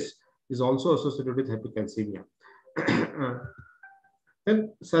aureus is also associated with hypocalcemia.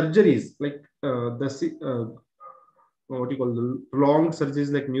 Then surgeries like what you call the prolonged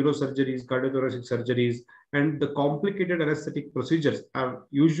surgeries like neurosurgeries, cardiothoracic surgeries, and the complicated anesthetic procedures are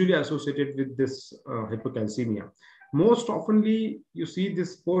usually associated with this hypocalcemia. Most oftenly, you see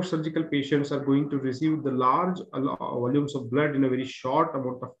these post-surgical patients are going to receive the large volumes of blood in a very short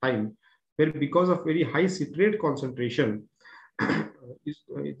amount of time, where because of very high citrate concentration,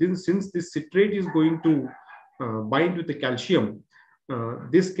 since this citrate is going to bind with the calcium,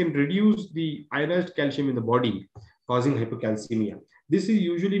 this can reduce the ionized calcium in the body, causing hypocalcemia. This is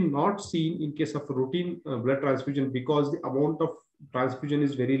usually not seen in case of routine blood transfusion because the amount of transfusion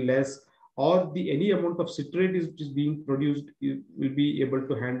is very less, or the any amount of citrate is being produced will be able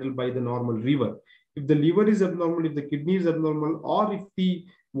to handle by the normal liver. If the liver is abnormal, if the kidney is abnormal, or if the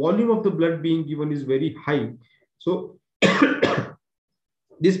volume of the blood being given is very high, so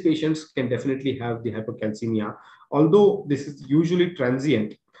these patients can definitely have the hypocalcemia, although this is usually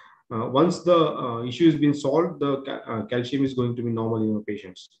transient. Once the issue has been solved, the calcium is going to be normal in your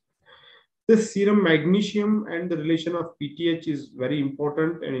patients. The serum magnesium and the relation of PTH is very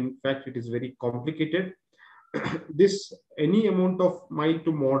important, and in fact, it is very complicated. This any amount of mild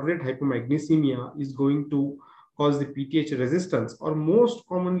to moderate hypomagnesemia is going to cause the PTH resistance, or most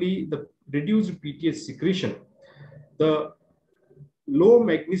commonly the reduced PTH secretion. The low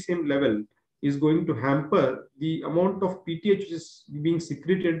magnesium level is going to hamper the amount of PTH which is being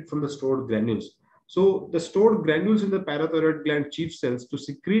secreted from the stored granules. So the stored granules in the parathyroid gland chief cells to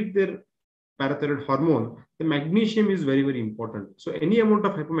secrete their parathyroid hormone, the magnesium is very, very important. So any amount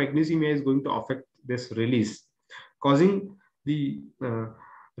of hypomagnesemia is going to affect this release, causing the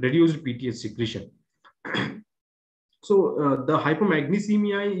reduced PTH secretion. So the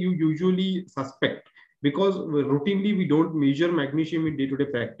hypomagnesemia you usually suspect because routinely we don't measure magnesium in day-to-day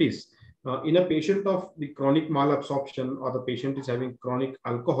practice. In a patient of the chronic malabsorption, or the patient is having chronic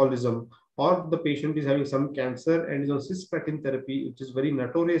alcoholism, or the patient is having some cancer and is on cisplatin therapy, which is very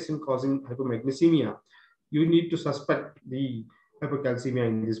notorious in causing hypomagnesemia, you need to suspect the hypocalcemia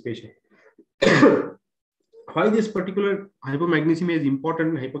in this patient. Why this particular hypomagnesemia is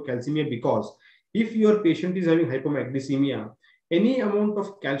important in hypocalcemia? Because if your patient is having hypomagnesemia, any amount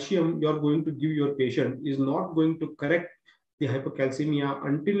of calcium you are going to give your patient is not going to correct the hypocalcemia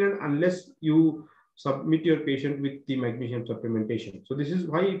until and unless you submit your patient with the magnesium supplementation. So this is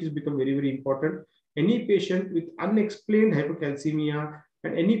why it has become very, very important. Any patient with unexplained hypocalcemia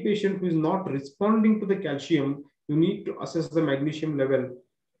and any patient who is not responding to the calcium, you need to assess the magnesium level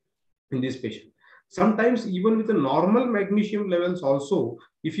in this patient. Sometimes even with the normal magnesium levels also,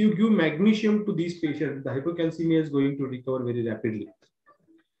 if you give magnesium to these patients, the hypocalcemia is going to recover very rapidly.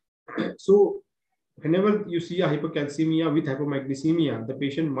 So whenever you see a hypocalcemia with hypomagnesemia, the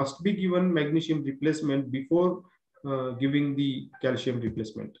patient must be given magnesium replacement before giving the calcium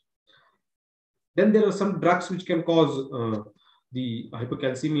replacement. Then there are some drugs which can cause the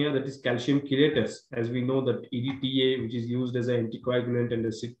hypocalcemia, that is calcium chelators. As we know that EDTA, which is used as an anticoagulant, and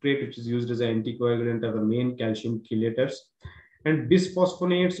the citrate, which is used as an anticoagulant, are the main calcium chelators. And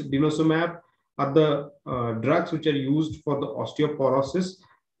bisphosphonates, denosumab, are the drugs which are used for the osteoporosis,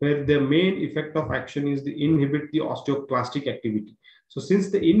 where the main effect of action is to inhibit the osteoclastic activity. So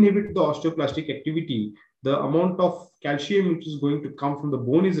since they inhibit the osteoclastic activity, the amount of calcium which is going to come from the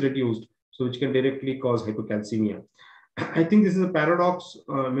bone is reduced, so which can directly cause hypocalcemia. I think this is a paradox.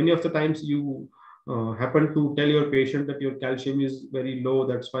 Many of the times you happen to tell your patient that your calcium is very low.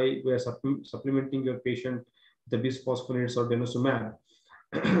 That's why we are supplementing your patient the bisphosphonates or denosumab.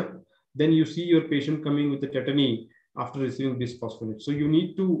 Then you see your patient coming with the tetany after receiving bisphosphonates. So you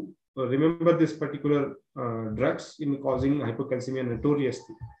need to remember this particular drugs in causing hypocalcemia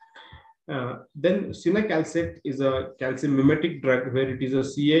notoriously. Then cinacalcet is a calcium mimetic drug where it is a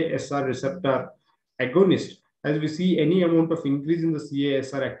CaSR receptor agonist. As we see, any amount of increase in the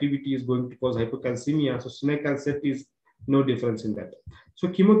CaSR activity is going to cause hypocalcemia. So cinacalcet is no difference in that. So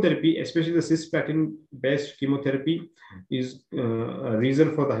chemotherapy, especially the cisplatin-based chemotherapy, is a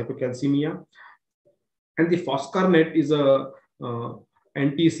reason for the hypocalcemia. And the foscarnet is a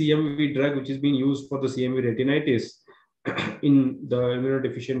anti-CMV drug which is being used for the CMV retinitis in the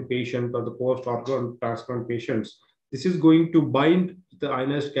immunodeficient patient or the post-organ transplant patients. This is going to bind the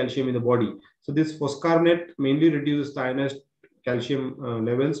ionized calcium in the body. So this foscarnet mainly reduces the ionized calcium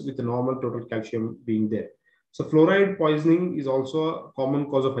levels with the normal total calcium being there. So fluoride poisoning is also a common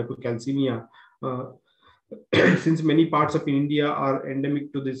cause of hypocalcemia. Since many parts of India are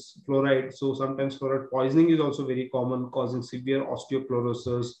endemic to this fluoride, so sometimes fluoride poisoning is also very common, causing severe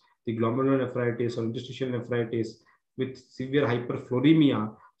osteoporosis, the glomerulonephritis or interstitial nephritis with severe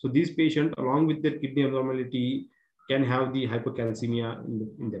hyperfluoremia. So these patients, along with their kidney abnormality, can have the hypocalcemia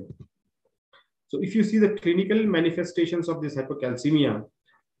in them. So if you see the clinical manifestations of this hypocalcemia,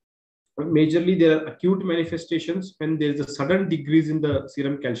 majorly there are acute manifestations when there is a sudden decrease in the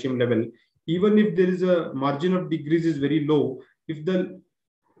serum calcium level. Even if there is a margin of decrease is very low, if the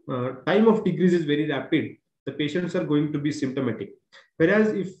time of decrease is very rapid, the patients are going to be symptomatic. Whereas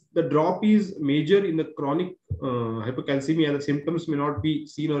if the drop is major in the chronic hypocalcemia, the symptoms may not be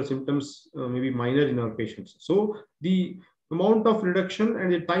seen, or symptoms may be minor in our patients. So the amount of reduction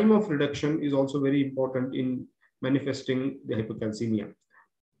and the time of reduction is also very important in manifesting the hypocalcemia.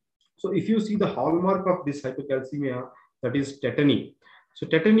 So if you see the hallmark of this hypocalcemia, that is tetany. So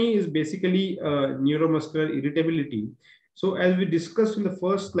tetany is basically neuromuscular irritability. So as we discussed in the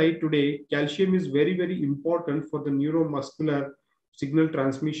first slide today, calcium is very, very important for the neuromuscular signal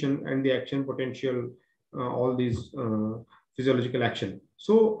transmission and the action potential, all these physiological action.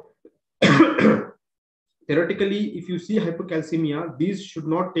 So theoretically, if you see hypocalcemia, these should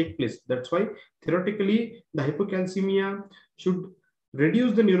not take place. That's why theoretically the hypocalcemia should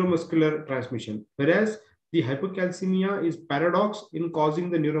reduce the neuromuscular transmission, whereas the hypocalcemia is paradox in causing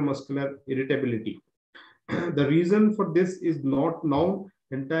the neuromuscular irritability. The reason for this is not known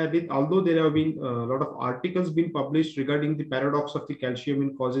entirely, although there have been a lot of articles being published regarding the paradox of the calcium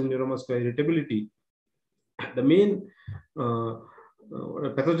in causing neuromuscular irritability. The main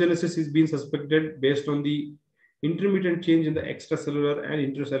pathogenesis is being suspected based on the intermittent change in the extracellular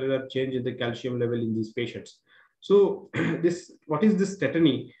and intracellular change in the calcium level in these patients. So what is this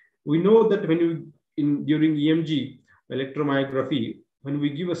tetany? We know that when during EMG, electromyography, when we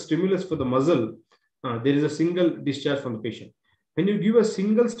give a stimulus for the muscle, there is a single discharge from the patient. When you give a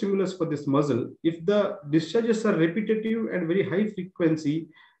single stimulus for this muscle, if the discharges are repetitive and very high frequency,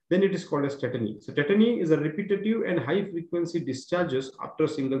 then it is called as tetany. So tetany is a repetitive and high frequency discharges after a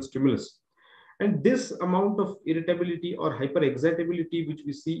single stimulus. And this amount of irritability or hyperexcitability, which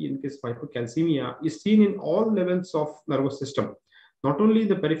we see in case of hypocalcemia, is seen in all levels of nervous system, not only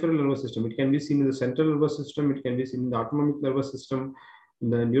the peripheral nervous system. It can be seen in the central nervous system, it can be seen in the autonomic nervous system, in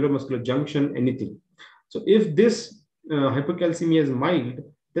the neuromuscular junction, anything. So if this hypocalcemia is mild,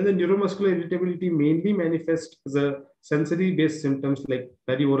 then the neuromuscular irritability mainly manifests as a sensory-based symptoms like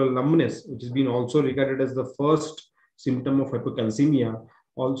perioral numbness, which has been also regarded as the first symptom of hypocalcemia,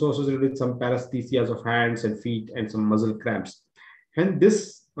 also associated with some paresthesias of hands and feet and some muscle cramps. And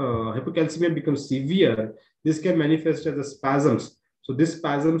this hypocalcemia becomes severe. This can manifest as a spasms. So these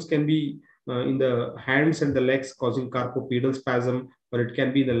spasms can be in the hands and the legs causing carpopedal spasm, or it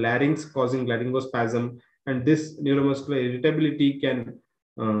can be in the larynx causing laryngospasm. And this neuromuscular irritability can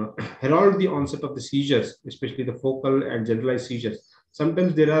herald the onset of the seizures, especially the focal and generalized seizures.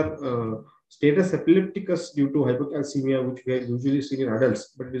 Sometimes there are status epilepticus due to hypocalcemia, which we are usually seen in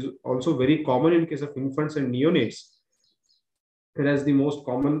adults, but it is also very common in case of infants and neonates. Whereas the most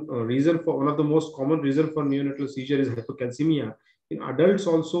common one of the most common reason for neonatal seizure is hypocalcemia. In adults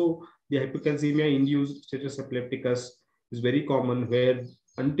also, the hypocalcemia induced status epilepticus is very common, where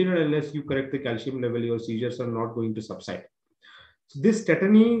until and unless you correct the calcium level, your seizures are not going to subside. So this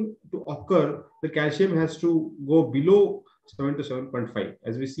tetany to occur, the calcium has to go below 7 to 7.5.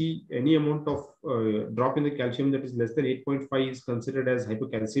 As we see, any amount of drop in the calcium that is less than 8.5 is considered as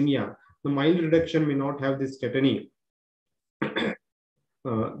hypocalcemia. The mild reduction may not have this tetany.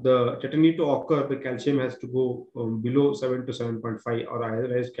 The tetany to occur, the calcium has to go below 7 to 7.5, or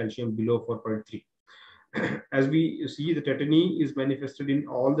otherwise calcium below 4.3. As we see, the tetany is manifested in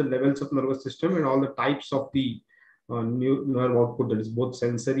all the levels of nervous system and all the types of the nerve output, that is both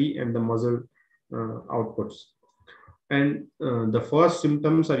sensory and the muscle outputs. And the first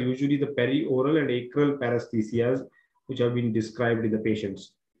symptoms are usually the perioral and acral paresthesias, which have been described in the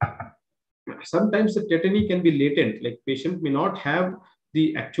patients. Sometimes the tetany can be latent, like patient may not have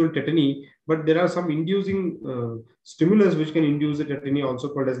the actual tetany, but there are some inducing stimulus which can induce the tetany,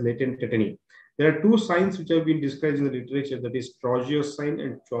 also called as latent tetany. There are two signs which have been described in the literature, that is Trogios sign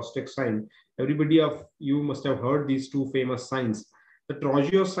and Chostek sign. Everybody of you must have heard these two famous signs. The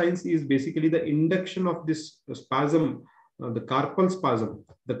Trogios signs is basically the induction of this spasm, the carpal spasm.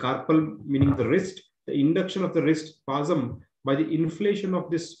 The carpal meaning the wrist, the induction of the wrist spasm by the inflation of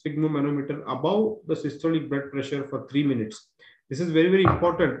this sphygmomanometer above the systolic blood pressure for 3 minutes. This is very, very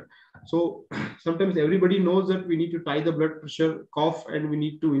important. So sometimes everybody knows that we need to tie the blood pressure cuff and we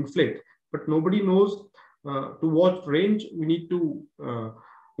need to inflate, but nobody knows to what range we need to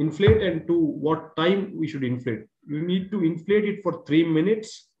inflate and to what time we should inflate. You need to inflate it for 3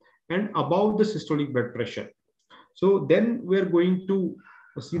 minutes and above the systolic blood pressure. So then we are going to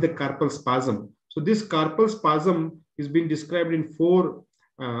see the carpal spasm. So this carpal spasm is being described in 4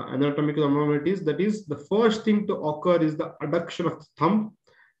 anatomical abnormalities. That is, the first thing to occur is the adduction of the thumb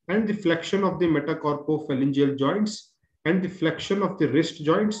and the flexion of the metacarpophalangeal joints and the flexion of the wrist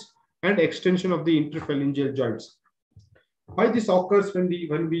joints and extension of the interphalangeal joints. Why this occurs when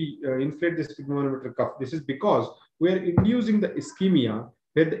we inflate the sphygmomanometer cuff? This is because we are inducing the ischemia,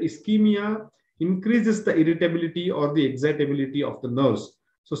 where the ischemia increases the irritability or the excitability of the nerves.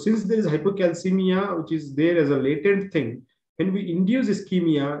 So since there is hypocalcemia, which is there as a latent thing, when we induce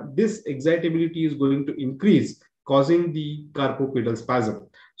ischemia, this excitability is going to increase, causing the carpopedal spasm.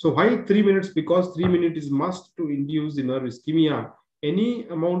 So why 3 minutes? Because 3 minutes is must to induce the nerve ischemia. Any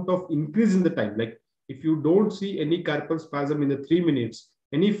amount of increase in the time, like if you don't see any carpal spasm in the 3 minutes,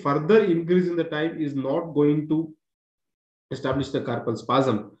 any further increase in the time is not going to establish the carpal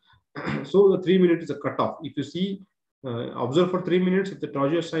spasm. So the 3 minutes is a cutoff. If you see, observe for 3 minutes. If the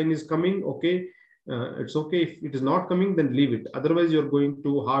Trojan sign is coming, okay, it's okay. If it is not coming, then leave it. Otherwise, you're going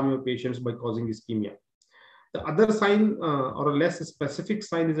to harm your patients by causing ischemia. The other sign or a less specific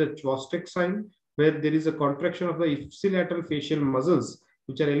sign is a Chvostek sign, where there is a contraction of the ipsilateral facial muscles,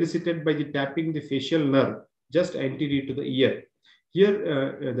 which are elicited by the tapping the facial nerve just anterior to the ear.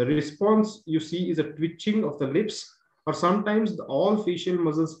 Here, the response you see is a twitching of the lips, or sometimes all facial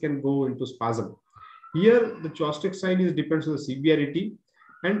muscles can go into spasm. Here, the Chvostek sign depends on the severity,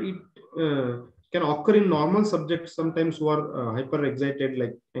 and it can occur in normal subjects sometimes who are hyper-excited,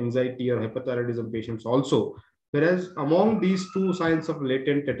 like anxiety or hypothyroidism patients also. Whereas among these two signs of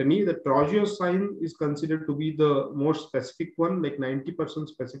latent tetany, the Trojan sign is considered to be the most specific one, like 90%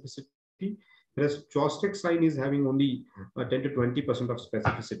 specificity, whereas Chvostek sign is having only 10 to 20% of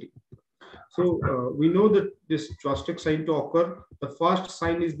specificity. So we know that this Chvostek sign to occur, the first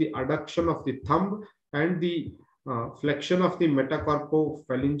sign is the adduction of the thumb and the flexion of the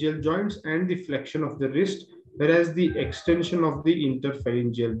metacarpophalangeal joints and the flexion of the wrist, whereas the extension of the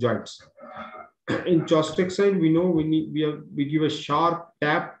interphalangeal joints. In Chvostek sign, we know we give a sharp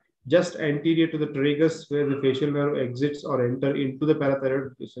tap just anterior to the tragus, where the facial nerve exits or enter into the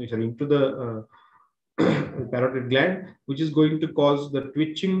parathyroid, into the parotid gland, which is going to cause the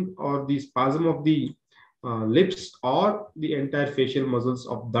twitching or the spasm of the lips or the entire facial muscles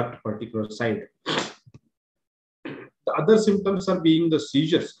of that particular side. The other symptoms are being the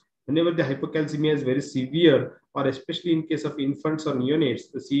seizures. Whenever the hypocalcemia is very severe, or especially in case of infants or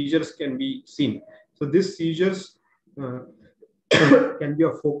neonates, the seizures can be seen. So these seizures can be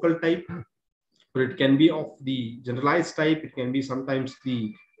of focal type, or it can be of the generalized type. It can be sometimes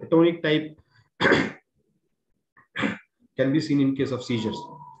the atonic type. Can be seen in case of seizures.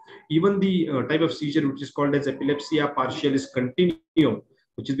 Even the type of seizure which is called as epilepsia partialis continuum,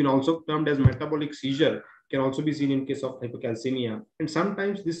 which has been also termed as metabolic seizure, can also be seen in case of hypocalcemia. And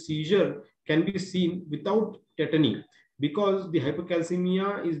sometimes this seizure can be seen without tetany, because the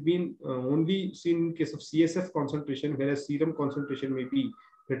hypocalcemia is being only seen in case of CSF concentration, whereas serum concentration may be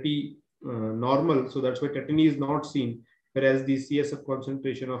pretty normal. So that's why tetany is not seen, whereas the CSF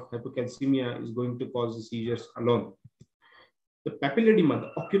concentration of hypocalcemia is going to cause the seizures alone. The papilledema,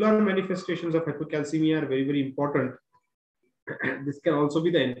 the ocular manifestations of hypocalcemia are very, very important. This can also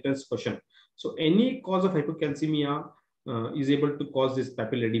be the entrance question. So any cause of hypocalcemia is able to cause this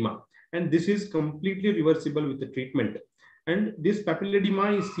papilledema, and this is completely reversible with the treatment. And this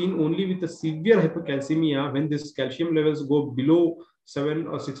papilledema is seen only with the severe hypocalcemia when these calcium levels go below 7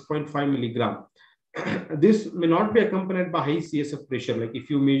 or 6.5 milligram. This may not be accompanied by high CSF pressure. Like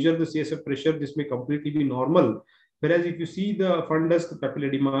if you measure the CSF pressure, this may completely be normal. Whereas if you see the fundus, the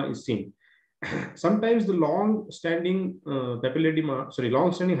papilledema is seen. Sometimes the long-standing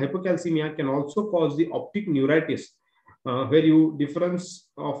long-standing hypocalcemia can also cause the optic neuritis, where difference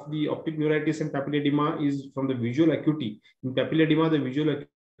of the optic neuritis and papilledema is from the visual acuity. In papilledema, the visual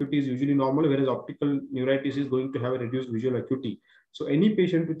acuity is usually normal, whereas optical neuritis is going to have a reduced visual acuity. So any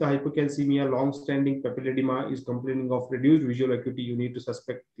patient with the hypocalcemia, long-standing papilledema is complaining of reduced visual acuity, you need to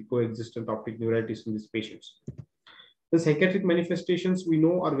suspect the coexistent optic neuritis in these patients. The psychiatric manifestations we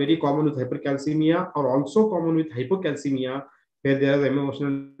know are very common with hypercalcemia, are also common with hypocalcemia, where there is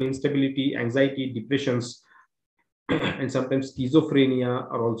emotional instability, anxiety, depressions, and sometimes schizophrenia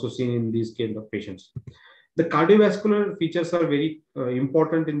are also seen in these kind of patients. The cardiovascular features are very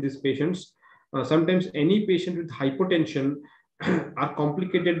important in these patients. Sometimes any patient with hypotension are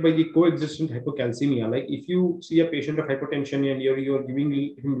complicated by the coexistent hypocalcemia. Like if you see a patient of hypotension and you're giving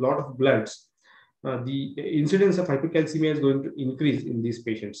him a lot of bloods, the incidence of hypocalcemia is going to increase in these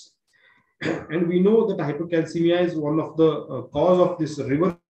patients. And we know that hypocalcemia is one of the cause of this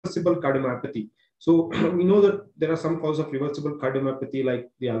reversible cardiomyopathy. So we know that there are some causes of reversible cardiomyopathy, like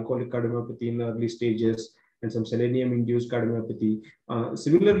the alcoholic cardiomyopathy in the early stages, and some selenium-induced cardiomyopathy.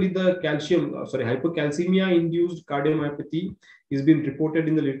 Similarly, the hypocalcemia-induced cardiomyopathy is been reported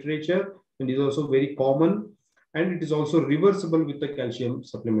in the literature and is also very common, and it is also reversible with the calcium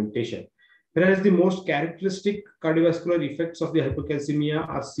supplementation. Whereas the most characteristic cardiovascular effects of the hypocalcemia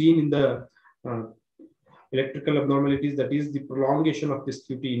are seen in the electrical abnormalities, that is the prolongation of this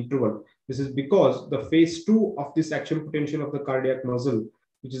QT interval. This is because the phase 2 of this action potential of the cardiac muscle,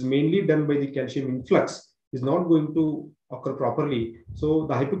 which is mainly done by the calcium influx, is not going to occur properly. So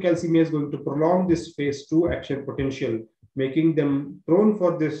the hypocalcemia is going to prolong this phase 2 action potential, making them prone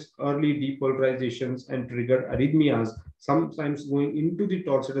for this early depolarizations and triggered arrhythmias, sometimes going into the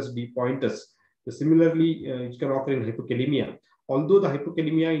torsitis B pointus. Similarly, it can occur in hypokalemia. Although the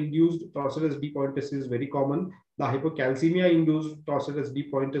hypokalemia-induced torsitis B pointus is very common, the hypocalcemia-induced torsitis B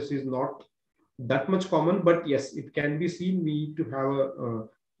pointus is not that much common, but yes, it can be seen. We need to have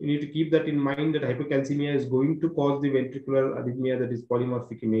you need to keep that in mind, that hypocalcemia is going to cause the ventricular arrhythmia that is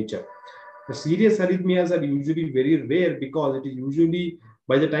polymorphic in nature. The serious arrhythmias are usually very rare, because it is usually,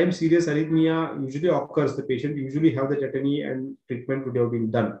 by the time serious arrhythmia usually occurs, the patient usually have the tetany and treatment would have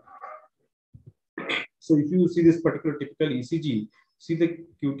been done. So if you see this particular typical ECG, see the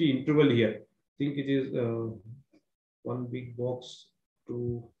QT interval here. I think it is one big box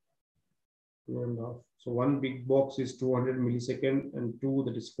to 2.5. So one big box is 200 millisecond and 2,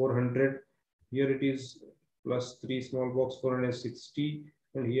 that is 400. Here it is plus 3 small box 460,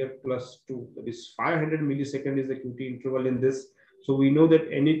 and here plus 2, that is 500 millisecond is the QT interval in this. So we know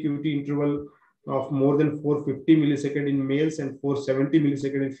that any QT interval of more than 450 millisecond in males and 470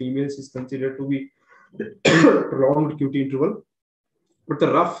 millisecond in females is considered to be prolonged QT interval. But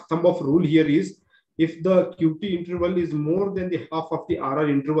the rough thumb of rule here is, if the QT interval is more than the half of the RR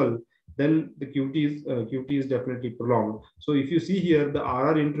interval, then the QT is definitely prolonged. So if you see here, the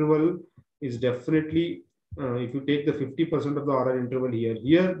RR interval is definitely, if you take the 50% of the RR interval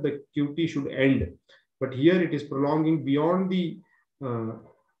here the QT should end. But here it is prolonging beyond the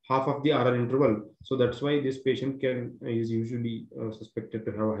half of the RR interval. So that's why this patient is usually suspected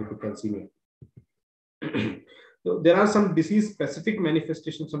to have a hypocalcemia. So there are some disease-specific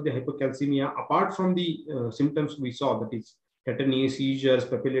manifestations of the hypocalcemia apart from the symptoms we saw, that is tetany, seizures,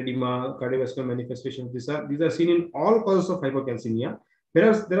 papilledema, cardiovascular manifestations. These are seen in all causes of hypocalcemia.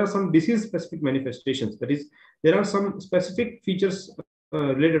 Whereas there are some disease-specific manifestations, that is, there are some specific features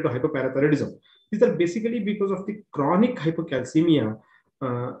related to hypoparathyroidism. These are basically because of the chronic hypocalcemia.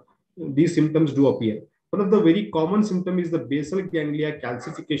 These symptoms do appear. One of the very common symptoms is the basal ganglia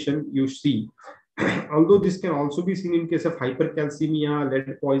calcification you see. Although this can also be seen in case of hypercalcemia,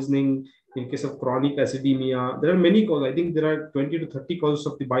 lead poisoning, in case of chronic acidemia. There are many causes. I think there are 20 to 30 causes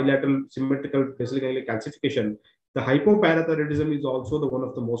of the bilateral symmetrical basal ganglia calcification. The hypoparathyroidism is also one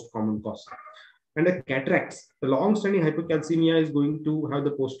of the most common causes. And the cataracts, the long-standing hypocalcemia is going to have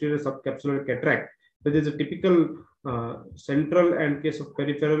the posterior subcapsular cataract. There is a typical central and case of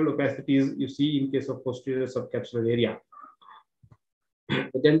peripheral opacities you see in case of posterior subcapsular area.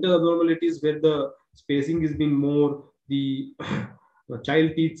 The dental abnormalities where the spacing is being more, the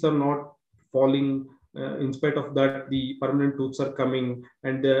child teeth are not falling. In spite of that, the permanent tooths are coming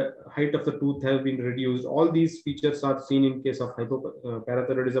and the height of the tooth has been reduced. All these features are seen in case of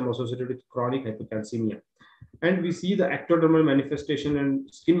hypoparathyroidism associated with chronic hypocalcemia. And we see the ectodermal manifestation and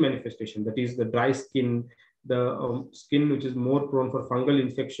skin manifestation, that is the dry skin, the skin which is more prone for fungal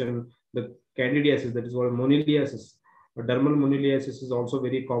infection, the candidiasis, that is called moniliasis. Dermal moniliasis is also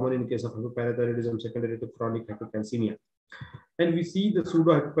very common in case of hypoparathyroidism secondary to chronic hypocalcemia. And we see the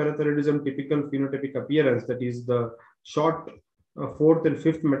pseudo-hypoparathyroidism typical phenotypic appearance, that is the short 4th and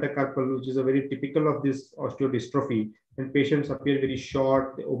 5th metacarpal, which is a very typical of this osteodystrophy. And patients appear very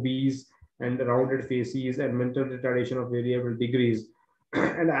short, obese, and rounded faces, and mental retardation of variable degrees.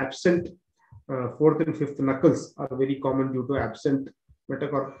 And absent 4th and 5th knuckles are very common due to absent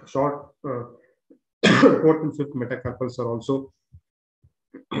metacarpal, short 4th and 5th metacarpals are also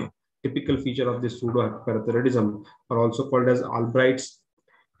typical feature of this pseudo-hypoparathyroidism, are also called as Albright's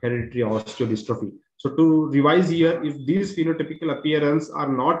hereditary osteodystrophy. So to revise here, if these phenotypical appearance are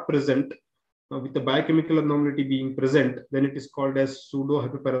not present with the biochemical abnormality being present, then it is called as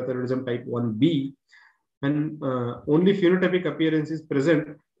pseudo-hypoparathyroidism type 1B. And only phenotypic appearance is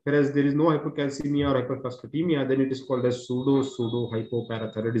present, whereas there is no hypocalcemia or hyperphosphatemia, then it is called as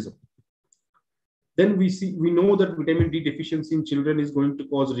pseudo-hypoparathyroidism. Then we know that vitamin D deficiency in children is going to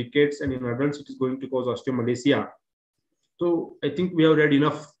cause rickets, and in adults it is going to cause osteomalacia. So I think we have read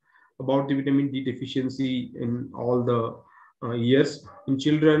enough about the vitamin D deficiency in all the years. In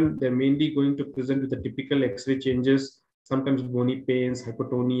children, they're mainly going to present with the typical X-ray changes, sometimes bony pains,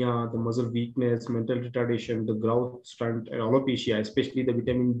 hypotonia, the muscle weakness, mental retardation, the growth stunt, and alopecia, especially the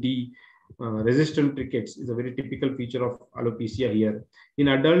vitamin D resistant rickets is a very typical feature of alopecia here. In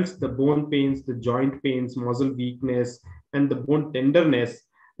adults, the bone pains, the joint pains, muscle weakness, and the bone tenderness,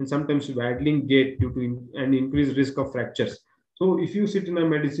 and sometimes waddling gait due to an increased risk of fractures. So if you sit in a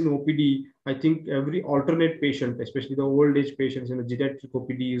medicine OPD, I think every alternate patient, especially the old age patients in the geriatric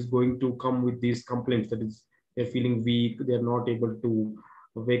OPD, is going to come with these complaints. That is, they're feeling weak, they're not able to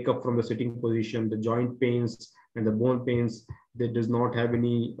wake up from the sitting position, the joint pains and the bone pains, they does not have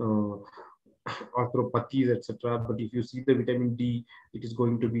any arthropathies, etc. But if you see the vitamin D, it is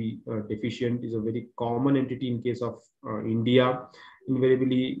going to be deficient. Is a very common entity in case of India.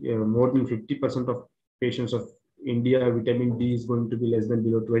 Invariably, more than 50% of patients of India, vitamin D is going to be less than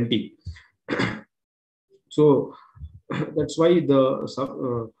below 20. So that's why the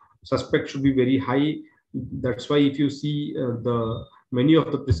suspect should be very high. That's why if you see many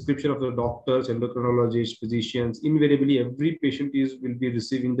of the prescription of the doctors, endocrinologists, physicians, invariably every patient will be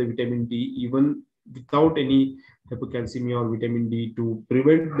receiving the vitamin D even without any hypocalcemia or vitamin D to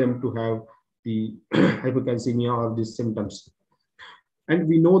prevent them to have the hypocalcemia or these symptoms. And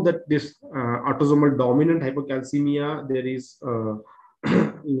we know that this autosomal dominant hypocalcemia, there is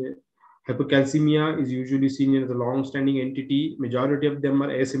hypocalcemia is usually seen as a long-standing entity. Majority of them are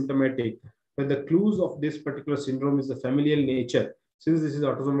asymptomatic. But the clues of this particular syndrome is the familial nature. Since this is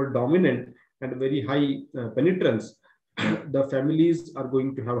autosomal dominant and very high penetrance, the families are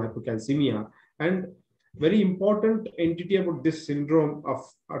going to have hypocalcemia. And very important entity about this syndrome of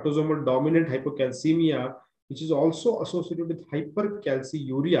autosomal dominant hypocalcemia, which is also associated with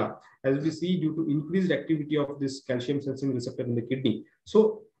hypercalciuria, as we see due to increased activity of this calcium sensing receptor in the kidney.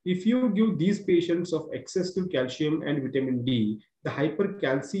 So if you give these patients of excessive calcium and vitamin D, the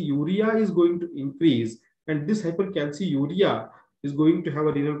hypercalciuria is going to increase, and this hypercalciuria is going to have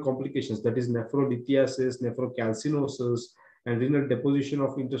a renal complications, that is nephrolithiasis, nephrocalcinosis, and renal deposition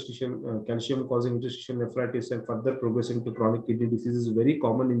of interstitial calcium causing interstitial nephritis, and further progressing to chronic kidney disease is very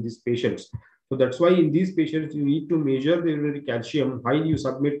common in these patients. So that's why in these patients, you need to measure the urinary calcium while you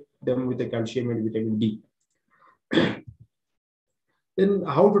submit them with the calcium and vitamin D. Then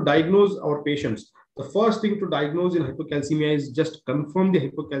how to diagnose our patients? The first thing to diagnose in hypocalcemia is just confirm the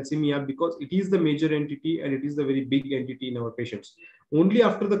hypocalcemia, because it is the major entity and it is the very big entity in our patients. Only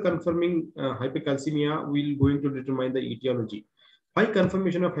after the confirming hypocalcemia, we're going to determine the etiology. Why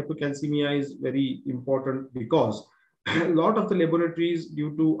confirmation of hypocalcemia is very important? Because a lot of the laboratories,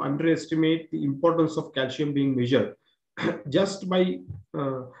 due to underestimate the importance of calcium being measured, just by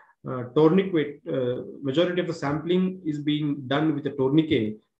tourniquet, majority of the sampling is being done with a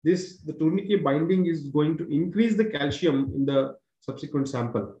tourniquet. The tourniquet binding is going to increase the calcium in the subsequent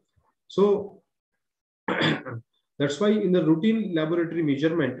sample. So that's why in the routine laboratory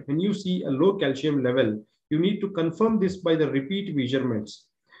measurement, when you see a low calcium level, you need to confirm this by the repeat measurements.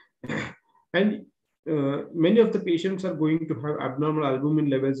 And many of the patients are going to have abnormal albumin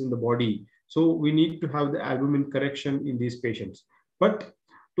levels in the body. So we need to have the albumin correction in these patients. But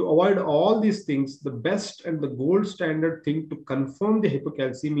to avoid all these things, the best and the gold standard thing to confirm the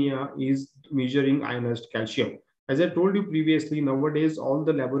hypocalcemia is measuring ionized calcium. As I told you previously, nowadays all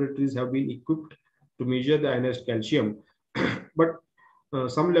the laboratories have been equipped to measure the ionized calcium. But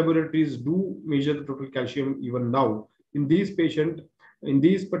some laboratories do measure the total calcium even now. In these patients, in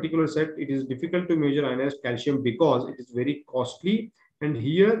this particular set, it is difficult to measure ionized calcium because it is very costly. And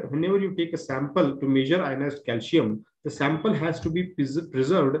here, whenever you take a sample to measure ionized calcium, the sample has to be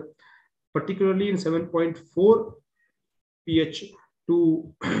preserved, particularly in 7.4 pH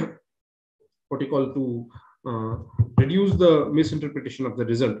to what you call to reduce the misinterpretation of the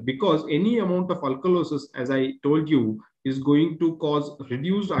result, because any amount of alkalosis, as I told you, is going to cause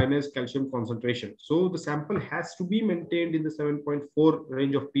reduced ionized calcium concentration. So the sample has to be maintained in the 7.4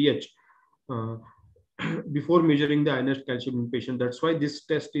 range of pH before measuring the ionized calcium in patient. That's why this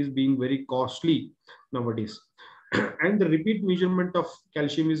test is being very costly nowadays. And the repeat measurement of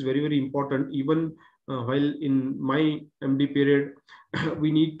calcium is very, very important. Even while in my MD period, we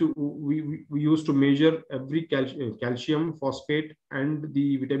used to measure every calcium, phosphate, and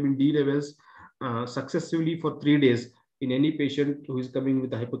the vitamin D levels successively for 3 days in any patient who is coming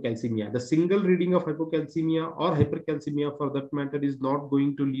with hypocalcemia. The single reading of hypocalcemia or hypercalcemia for that matter is not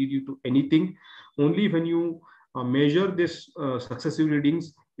going to lead you to anything. Only when you measure this successive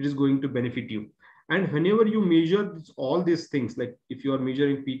readings, it is going to benefit you. And whenever you measure all these things, like if you are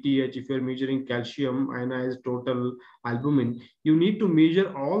measuring PTH, if you are measuring calcium, ionized, total, albumin, you need to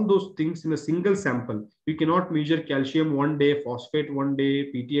measure all those things in a single sample. You cannot measure calcium one day, phosphate one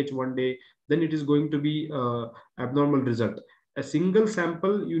day, PTH one day. then it is going to be abnormal result. A single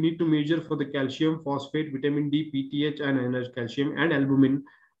sample you need to measure for the calcium, phosphate, vitamin D, PTH, and calcium and albumin.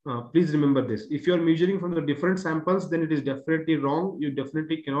 Please remember this. If you are measuring from the different samples, then it is definitely wrong. You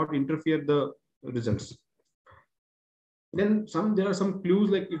definitely cannot interfere the results. Then there are some clues,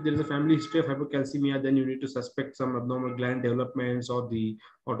 like if there is a family history of hypocalcemia, then you need to suspect some abnormal gland developments or the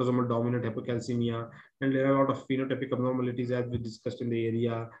autosomal dominant hypocalcemia. And there are a lot of phenotypic abnormalities as we discussed in the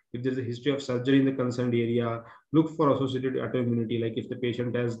area. If there is a history of surgery in the concerned area, look for associated autoimmunity, like if the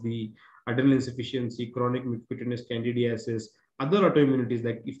patient has the adrenal insufficiency, chronic mucocutaneous candidiasis, other autoimmunities,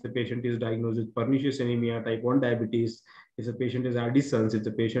 like if the patient is diagnosed with pernicious anemia, type 1 diabetes, if the patient is Addison's, if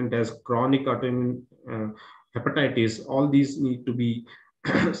the patient has chronic autoimmune hepatitis, all these need to be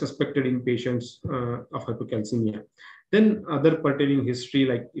suspected in patients of hypocalcemia. Then other pertaining history,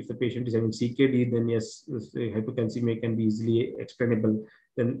 like if the patient is having CKD, then yes, hypocalcemia can be easily explainable.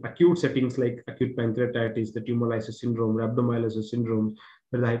 Then acute settings like acute pancreatitis, the tumor lysis syndrome, rhabdomyolysis syndrome,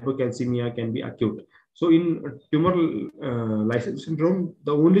 where the hypocalcemia can be acute. So in tumor lysis syndrome,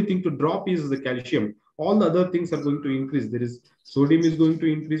 the only thing to drop is the calcium. All the other things are going to increase. There is sodium is going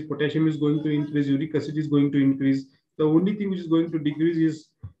to increase, potassium is going to increase, uric acid is going to increase. The only thing which is going to decrease is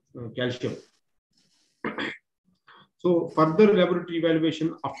calcium. So further laboratory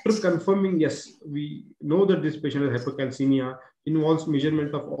evaluation after confirming, yes, we know that this patient has hypocalcemia, involves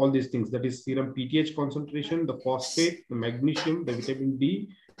measurement of all these things. That is serum PTH concentration, the phosphate, the magnesium, the vitamin D,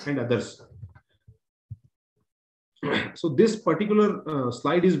 and others. So this particular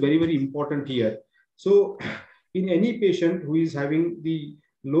slide is very, very important here. So in any patient who is having the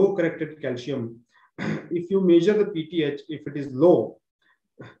low corrected calcium, if you measure the PTH, if it is low,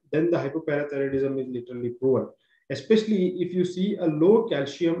 then the hypoparathyroidism is literally proven. Especially if you see a low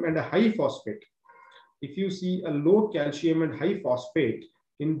calcium and a high phosphate. If you see a low calcium and high phosphate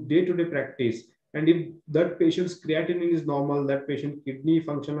in day-to-day practice, and if that patient's creatinine is normal, that patient kidney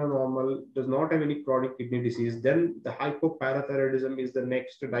function are normal, does not have any chronic kidney disease, then the hypoparathyroidism is the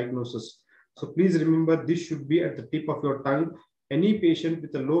next diagnosis. So please remember, this should be at the tip of your tongue. Any patient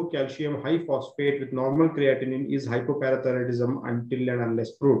with a low calcium, high phosphate with normal creatinine is hypoparathyroidism until and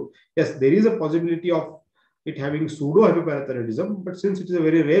unless proved. Yes, there is a possibility of it having pseudo hypoparathyroidism, but since it is a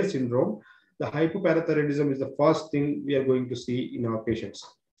very rare syndrome, the hypoparathyroidism is the first thing we are going to see in our patients.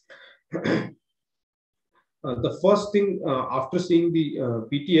 The first thing after seeing the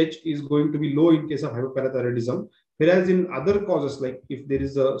PTH is going to be low in case of hypoparathyroidism, whereas in other causes, like if there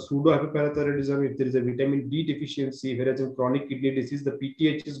is a pseudo hypoparathyroidism, if there is a vitamin D deficiency, whereas in chronic kidney disease, the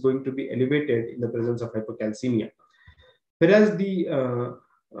PTH is going to be elevated in the presence of hypocalcemia. Whereas the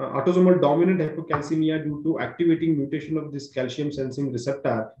autosomal dominant hypocalcemia, due to activating mutation of this calcium sensing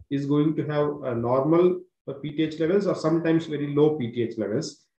receptor, is going to have normal PTH levels or sometimes very low PTH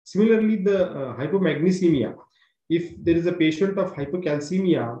levels. Similarly, the hypomagnesemia, if there is a patient of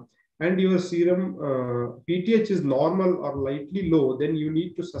hypocalcemia and your serum PTH is normal or lightly low, then you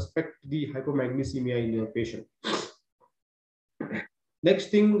need to suspect the hypomagnesemia in your patient.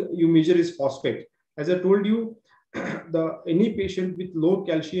 Next thing you measure is phosphate. As I told you, any patient with low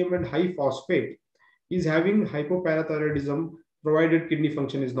calcium and high phosphate is having hypoparathyroidism provided kidney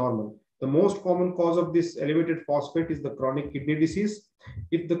function is normal. The most common cause of this elevated phosphate is the chronic kidney disease.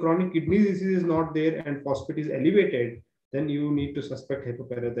 If the chronic kidney disease is not there and phosphate is elevated, then you need to suspect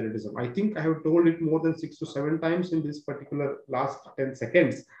hypoparathyroidism. I think I have told it more than 6 to 7 times in this particular last 10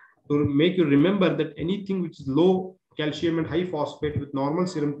 seconds to make you remember that anything which is low calcium and high phosphate with normal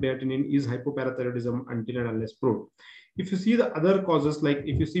serum creatinine is hypoparathyroidism until and unless proved. If you see the other causes, like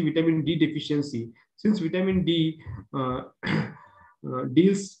if you see vitamin D deficiency, since vitamin D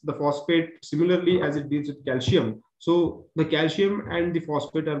deals the phosphate similarly as it deals with calcium, so the calcium and the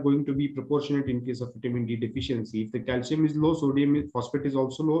phosphate are going to be proportionate in case of vitamin D deficiency. If the calcium is low, phosphate is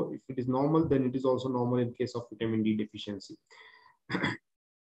also low. If it is normal, then it is also normal in case of vitamin D deficiency.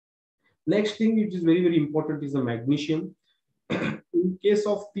 Next thing which is very, very important is the magnesium. In case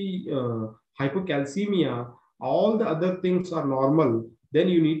of the hypocalcemia, all the other things are normal. Then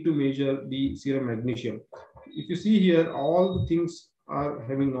you need to measure the serum magnesium. If you see here, all the things are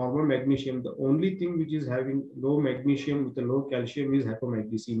having normal magnesium. The only thing which is having low magnesium with a low calcium is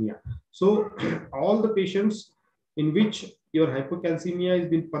hypomagnesemia. So all the patients in which your hypocalcemia has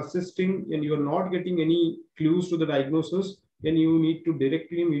been persisting and you are not getting any clues to the diagnosis, then you need to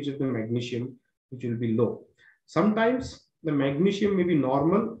directly measure the magnesium, which will be low. Sometimes the magnesium may be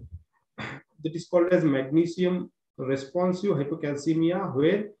normal. That is called as magnesium responsive hypocalcemia,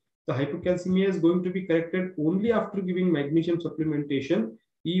 where the hypocalcemia is going to be corrected only after giving magnesium supplementation,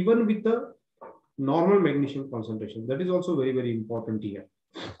 even with the normal magnesium concentration. That is also very, very important here.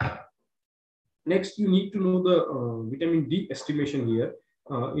 Next, you need to know the vitamin D estimation here.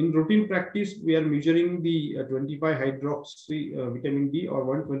 In routine practice, we are measuring the 25 hydroxy vitamin D or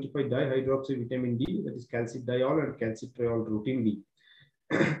 125 dihydroxy vitamin D, that is calcidiol and calcitriol routinely.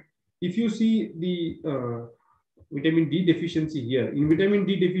 If you see the vitamin D deficiency here, in vitamin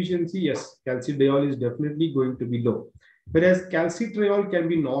D deficiency, yes, calcidiol is definitely going to be low, whereas calcitriol can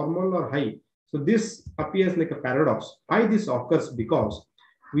be normal or high. So this appears like a paradox. Why this occurs? Because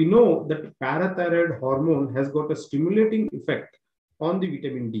we know that parathyroid hormone has got a stimulating effect on the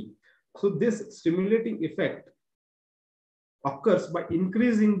vitamin D. So this stimulating effect occurs by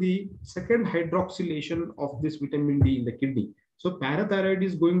increasing the second hydroxylation of this vitamin D in the kidney. So parathyroid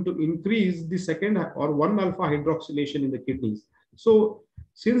is going to increase the second or 1-alpha hydroxylation in the kidneys. So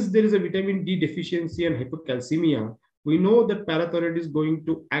since there is a vitamin D deficiency and hypocalcemia, we know that parathyroid is going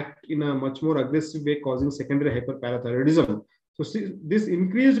to act in a much more aggressive way, causing secondary hyperparathyroidism. So this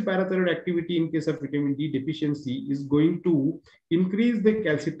increased parathyroid activity in case of vitamin D deficiency is going to increase the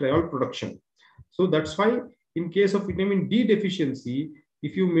calcitriol production. So that's why in case of vitamin D deficiency,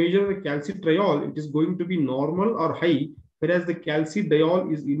 if you measure the calcitriol, it is going to be normal or high, whereas the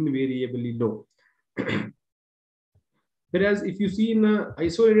calcidiol is invariably low. Whereas if you see in an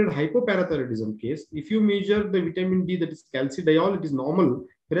isolated hypoparathyroidism case, if you measure the vitamin D, that is calcidiol, it is normal,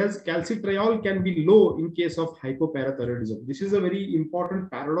 whereas calcitriol can be low in case of hypoparathyroidism. This is a very important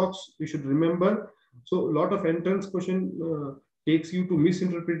paradox you should remember. So a lot of entrance question takes you to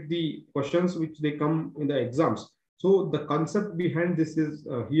misinterpret the questions which they come in the exams. So the concept behind this is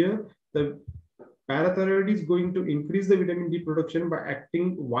here, the parathyroid is going to increase the vitamin D production by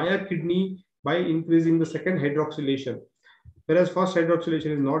acting via kidney by increasing the second hydroxylation. Whereas first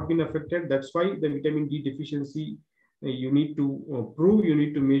hydroxylation has not been affected. That's why the vitamin D deficiency, you need to prove, you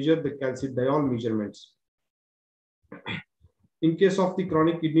need to measure the calcidiol measurements. In case of the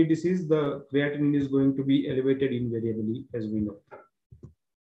chronic kidney disease, the creatinine is going to be elevated invariably, as we know.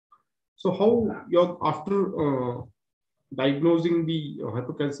 So how you're after diagnosing the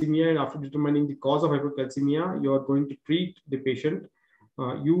hypocalcemia and after determining the cause of hypocalcemia, you are going to treat the patient.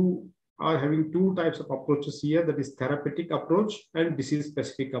 You are having two types of approaches here, that is therapeutic approach and disease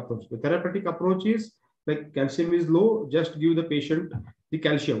specific approach. The therapeutic approach is like calcium is low, just give the patient the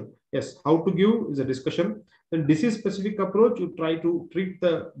calcium. Yes, how to give is a discussion. Then disease specific approach, you try to treat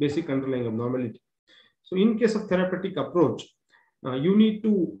the basic underlying abnormality. So in case of therapeutic approach, you need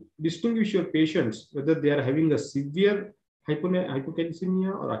to distinguish your patients whether they are having a severe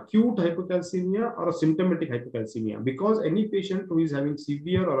hypocalcemia or acute hypocalcemia or a symptomatic hypocalcemia, because any patient who is having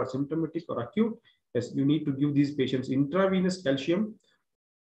severe or a symptomatic or acute, yes, you need to give these patients intravenous calcium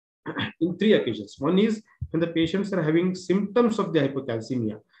in 3 occasions. One is when the patients are having symptoms of the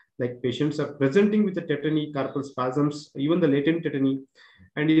hypocalcemia, like patients are presenting with the tetany, carpal spasms, even the latent tetany,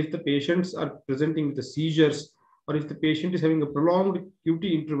 and if the patients are presenting with the seizures, or if the patient is having a prolonged QT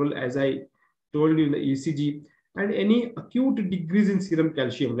interval, as I told you in the ECG, and any acute decrease in serum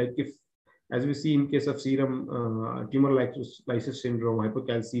calcium, like if, as we see in case of serum tumor lysis syndrome,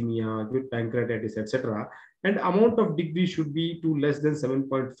 hypocalcemia, acute pancreatitis, etc., and amount of decrease should be to less than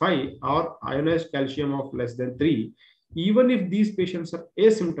 7.5 or ionized calcium of less than 3. Even if these patients are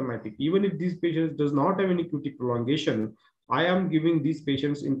asymptomatic, even if these patients does not have any QT prolongation, I am giving these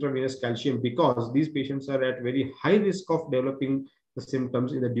patients intravenous calcium because these patients are at very high risk of developing the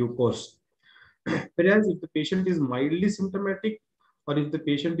symptoms in the due course. Whereas if the patient is mildly symptomatic, or if the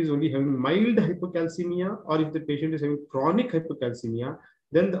patient is only having mild hypocalcemia, or if the patient is having chronic hypocalcemia,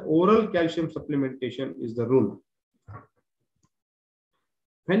 then the oral calcium supplementation is the rule.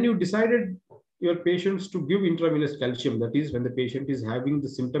 When you decided your patients to give intravenous calcium, that is when the patient is having the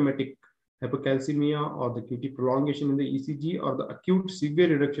symptomatic hypocalcemia or the QT prolongation in the ECG or the acute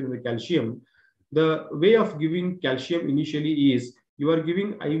severe reduction in the calcium, the way of giving calcium initially is you are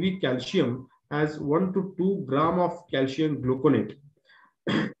giving IV calcium as 1 to 2 gram of calcium gluconate.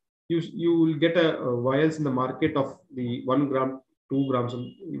 You will get a vials in the market of the 1 gram, 2 grams.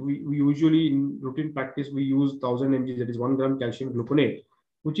 We usually in routine practice, we use 1000 mg, that is 1 gram calcium gluconate,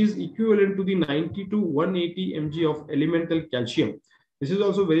 which is equivalent to the 90 to 180 mg of elemental calcium. This is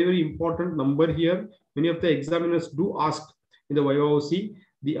also very, very important number here. Many of the examiners do ask in the YOC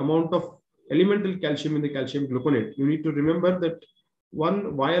the amount of elemental calcium in the calcium gluconate. You need to remember that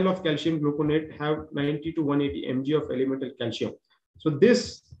 1 vial of calcium gluconate have 90 to 180 mg of elemental calcium. So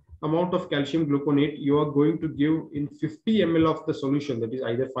this amount of calcium gluconate you are going to give in 50 ml of the solution, that is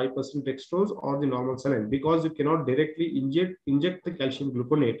either 5% dextrose or the normal saline, because you cannot directly inject the calcium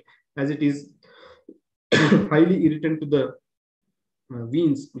gluconate, as it is highly irritant to the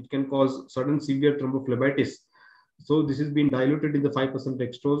veins, which can cause sudden severe thrombophlebitis. So this is being diluted in the 5%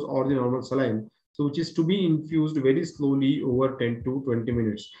 dextrose or the normal saline. So which is to be infused very slowly over 10 to 20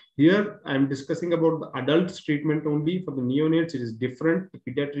 minutes. Here I'm discussing about the adult treatment only. For the neonates, it is different. The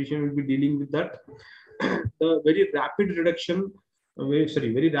pediatrician will be dealing with that. The very rapid reduction,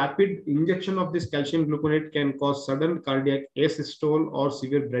 very rapid injection of this calcium gluconate can cause sudden cardiac asystole or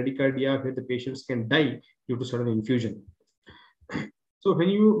severe bradycardia, where the patients can die due to sudden infusion. So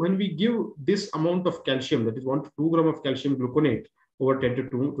when we give this amount of calcium, that is 1 to 2 gram of calcium gluconate over 10 to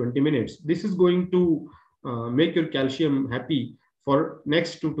 20 minutes, this is going to make your calcium happy for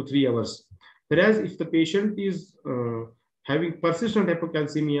next 2 to 3 hours. Whereas if the patient is having persistent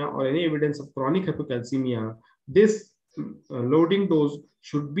hypocalcemia or any evidence of chronic hypocalcemia, this loading dose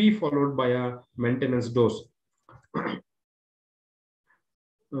should be followed by a maintenance dose.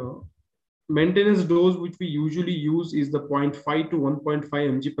 Maintenance dose which we usually use is the 0.5 to 1.5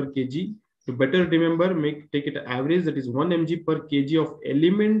 mg per kg. To better remember, take it average, that is 1 mg per kg of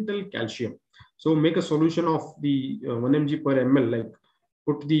elemental calcium. So make a solution of the 1 mg per ml, like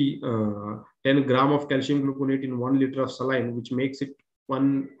put the 10 gram of calcium gluconate in 1 liter of saline, which makes it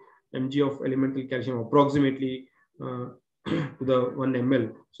 1 mg of elemental calcium approximately to the 1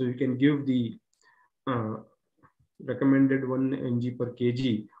 ml. So you can give the recommended 1 mg per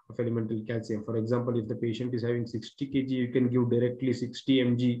kg of elemental calcium. For example, if the patient is having 60 kg, you can give directly 60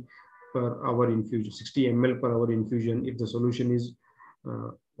 mg per hour infusion, 60 ml per hour infusion if the solution is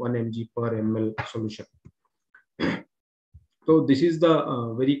 1 mg per ml solution. So this is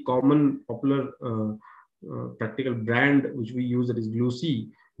the very common popular practical brand which we use, that is Glucy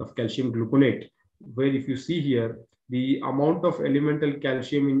of calcium gluconate, where if you see here, the amount of elemental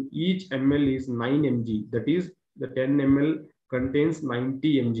calcium in each ml is 9 mg. That is, the 10 ml contains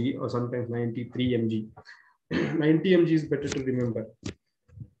 90 mg or sometimes 93 mg. 90 mg is better to remember.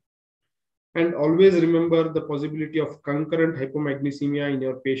 And always remember the possibility of concurrent hypomagnesemia in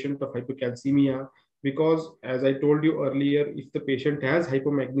your patient of hypocalcemia, because as I told you earlier, if the patient has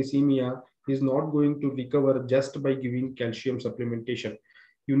hypomagnesemia, he is not going to recover just by giving calcium supplementation.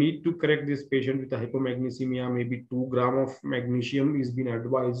 You need to correct this patient with a hypomagnesemia. Maybe 2 gram of magnesium is being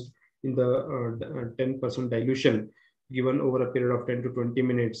advised in the 10% dilution given over a period of 10 to 20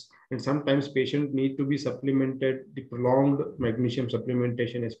 minutes. And sometimes patient need to be supplemented, the prolonged magnesium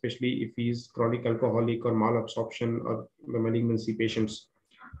supplementation, especially if he is chronic alcoholic or malabsorption or the malignancy patients.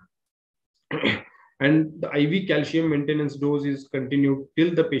 And the IV calcium maintenance dose is continued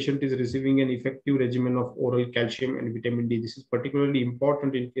till the patient is receiving an effective regimen of oral calcium and vitamin D. This is particularly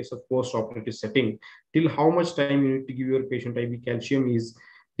important in case of post-operative setting. Till how much time you need to give your patient IV calcium is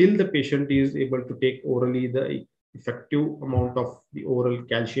till the patient is able to take orally the effective amount of the oral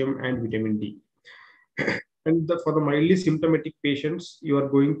calcium and vitamin D. And for the mildly symptomatic patients, you are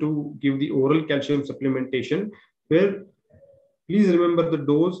going to give the oral calcium supplementation, where please remember the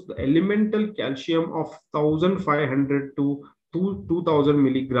dose, the elemental calcium of 1500 to 2000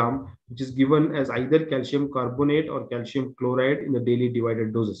 milligram, which is given as either calcium carbonate or calcium chloride in the daily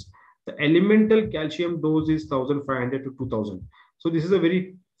divided doses. The elemental calcium dose is 1500 to 2000. So this is a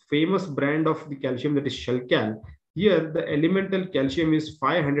very famous brand of the calcium, that is Shelcal. Here, the elemental calcium is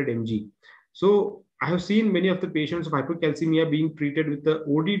 500 mg. So I have seen many of the patients of hypocalcemia being treated with the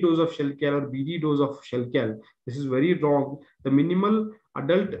OD dose of Shelcal or BD dose of Shelcal. This is very wrong. The minimal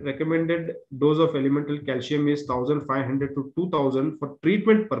adult recommended dose of elemental calcium is 1500 to 2000 for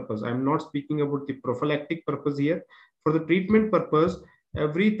treatment purpose. I am not speaking about the prophylactic purpose here. For the treatment purpose,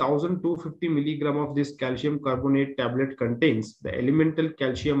 every 1250 milligram of this calcium carbonate tablet contains the elemental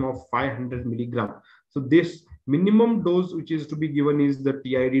calcium of 500 milligram. So this minimum dose which is to be given is the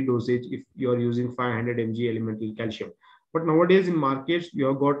TID dosage if you are using 500 mg elemental calcium. But nowadays in markets, you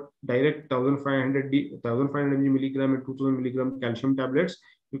have got direct 1500 mg milligram and 2000 milligram calcium tablets.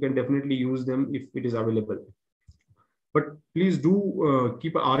 You can definitely use them if it is available. But please do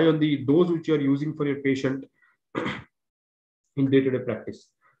keep an eye on the dose which you are using for your patient in day-to-day practice.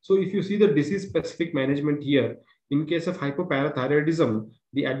 So if you see the disease-specific management here, in case of hypoparathyroidism,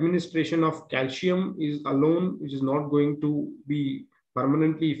 the administration of calcium is alone, which is not going to be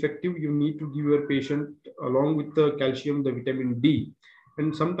permanently effective. You need to give your patient, along with the calcium, the vitamin D.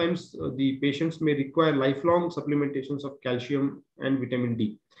 And sometimes the patients may require lifelong supplementations of calcium and vitamin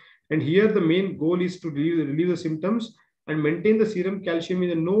D. And here the main goal is to relieve the symptoms and maintain the serum calcium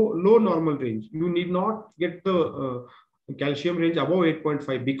in a low normal range. You need not get the calcium range above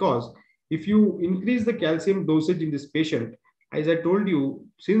 8.5, because if you increase the calcium dosage in this patient, as I told you,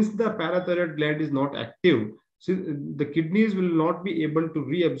 since the parathyroid gland is not active, so the kidneys will not be able to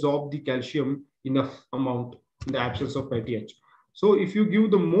reabsorb the calcium enough amount in the absence of PTH. So if you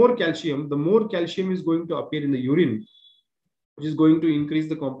give the more calcium is going to appear in the urine, which is going to increase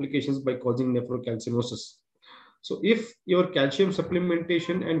the complications by causing nephrocalcinosis. So if your calcium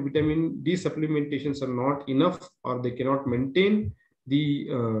supplementation and vitamin D supplementations are not enough, or they cannot maintain the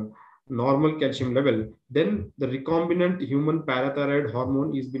normal calcium level, then the recombinant human parathyroid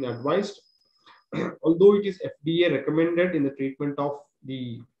hormone is being advised. Although it is FDA recommended in the treatment of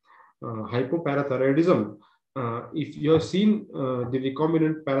the hypoparathyroidism, if you have seen the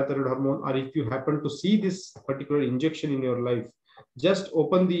recombinant parathyroid hormone, or if you happen to see this particular injection in your life, just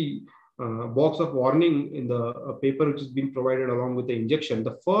open the box of warning in the paper which has been provided along with the injection.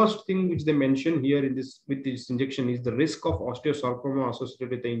 The first thing which they mention here in this with this injection is the risk of osteosarcoma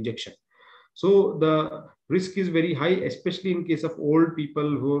associated with the injection. So the risk is very high, especially in case of old people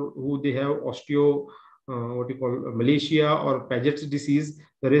who they have malacia or Paget's disease.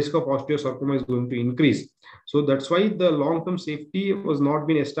 The risk of osteosarcoma is going to increase. So that's why the long-term safety was not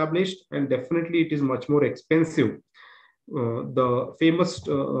been established, and definitely it is much more expensive. The famous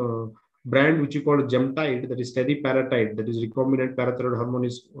brand which you call Gemtide, that is teriparatide, that is recombinant parathyroid hormone,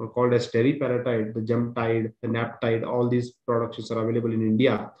 is called as teriparatide. The Gemtide, the Naptide, all these products are available in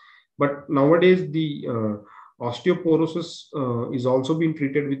India. But nowadays the osteoporosis is also being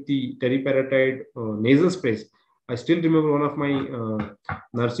treated with the teriparatide nasal sprays. I still remember one of my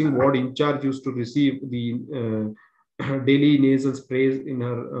nursing ward in charge used to receive the daily nasal sprays in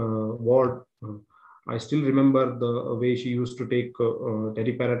her ward. I still remember the way she used to take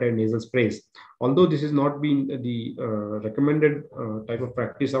teriparatide nasal sprays. Although this has not been the recommended type of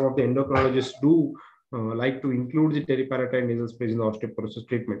practice, some of the endocrinologists do like to include the teriparatide nasal sprays in the osteoporosis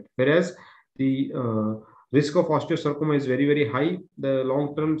treatment. Whereas the risk of osteosarcoma is very, very high. The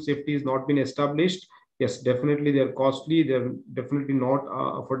long-term safety has not been established. Yes, definitely they are costly. They are definitely not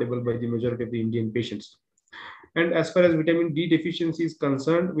affordable by the majority of the Indian patients. And as far as vitamin D deficiency is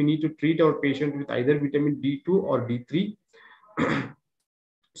concerned, we need to treat our patient with either vitamin D2 or D3.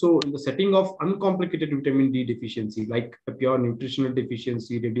 So in the setting of uncomplicated vitamin D deficiency, like a pure nutritional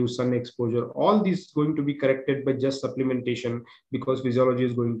deficiency, reduced sun exposure, all these going to be corrected by just supplementation, because physiology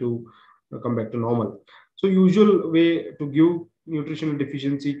is going to come back to normal. So usual way to give nutritional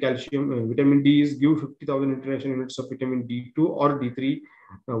deficiency calcium, vitamin D is give 50,000 international units of vitamin D2 or D3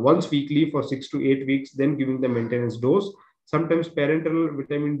 once weekly for 6 to 8 weeks, then giving the maintenance dose. Sometimes parenteral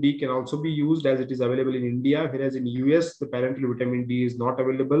vitamin D can also be used, as it is available in India, whereas in US, the parenteral vitamin D is not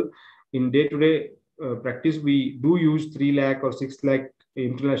available. In day-to-day practice, we do use 3 lakh or 6 lakh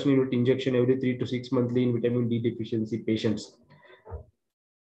international unit injection every 3 to 6 monthly in vitamin D deficiency patients.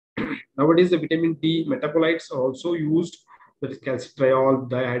 Nowadays, the vitamin D metabolites are also used. That is calcitriol,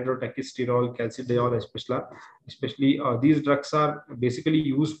 dihydrotestosterol, calcidiol, especially these drugs are basically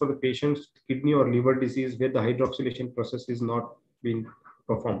used for the patient's kidney or liver disease where the hydroxylation process is not being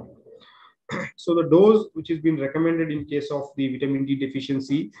performed. So the dose which has been recommended in case of the vitamin D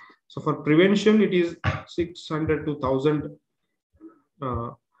deficiency, so for prevention, it is 600 to 1,000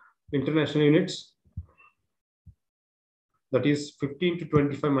 international units. That is 15 to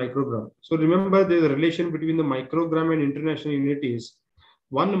 25 microgram. So remember, there is a relation between the microgram and international unit is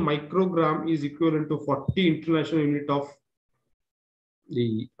 1 microgram is equivalent to 40 international unit of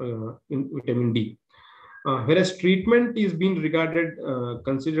the vitamin D. Whereas treatment is being regarded,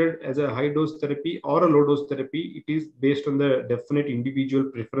 considered as a high dose therapy or a low dose therapy. It is based on the definite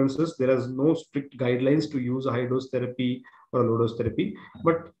individual preferences. There is no strict guidelines to use a high dose therapy or a low dose therapy.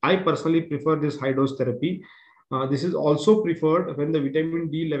 But I personally prefer this high dose therapy. This is also preferred when the vitamin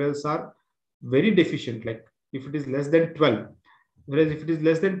D levels are very deficient, like if it is less than 12. Whereas if it is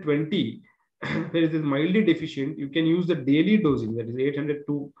less than 20, where it is mildly deficient, you can use the daily dosing, that is 800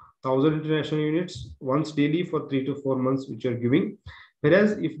 to 1,000 international units once daily for 3 to 4 months, which you are giving.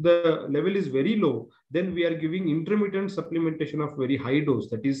 Whereas if the level is very low, then we are giving intermittent supplementation of very high dose,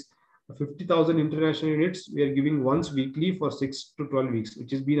 that is 50,000 international units we are giving once weekly for 6 to 12 weeks,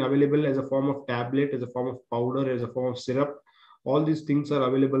 which is being available as a form of tablet, as a form of powder, as a form of syrup. All these things are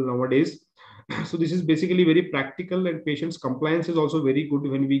available nowadays. So this is basically very practical, and patients' compliance is also very good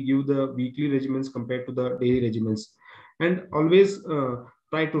when we give the weekly regimens compared to the daily regimens. And always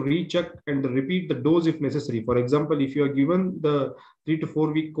try to recheck and repeat the dose if necessary. For example, if you are given the 3 to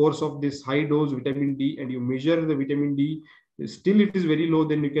 4 week course of this high dose vitamin D and you measure the vitamin D, still it is very low,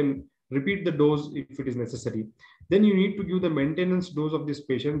 then you can repeat the dose if it is necessary. Then you need to give the maintenance dose of this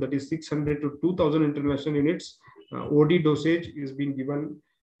patient, that is 600 to 2,000 international units. OD dosage is being given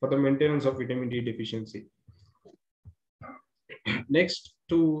for the maintenance of vitamin D deficiency. Next,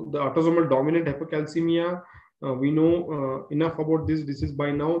 to the autosomal dominant hypocalcemia, we know enough about this disease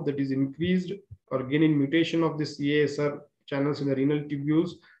by now, that is increased or gain in mutation of this CASR channels in the renal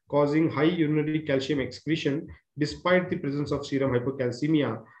tubules, causing high urinary calcium excretion despite the presence of serum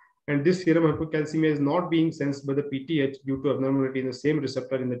hypocalcemia. And this serum hypocalcemia is not being sensed by the PTH due to abnormality in the same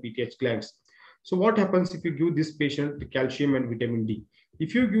receptor in the PTH glands. So what happens if you give this patient the calcium and vitamin D?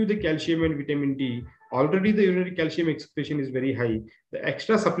 If you give the calcium and vitamin D, already the urinary calcium excretion is very high. The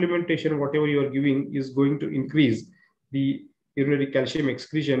extra supplementation, whatever you are giving, is going to increase the urinary calcium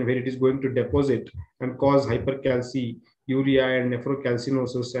excretion, where it is going to deposit and cause hypercalciuria and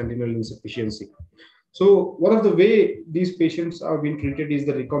nephrocalcinosis and renal insufficiency. So one of the way these patients are being treated is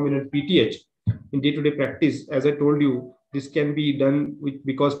the recombinant PTH. In day-to-day practice, as I told you, this can be done with,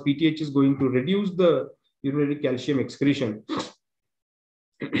 because PTH is going to reduce the urinary calcium excretion.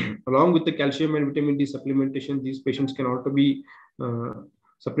 Along with the calcium and vitamin D supplementation, these patients can also be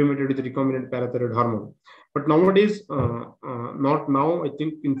supplemented with recombinant parathyroid hormone. But nowadays, not now, I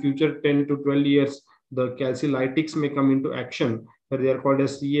think in future 10 to 12 years, the calcilytics may come into action, where they are called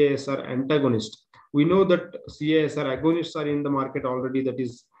as CASR antagonist. We know that CASR agonists are in the market already, that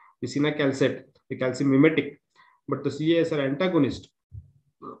is the cinacalcet, the calcium mimetic. But the CASR antagonist,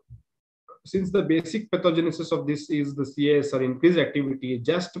 since the basic pathogenesis of this is the CASR increased activity,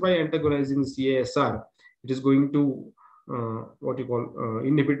 just by antagonizing CASR, it is going to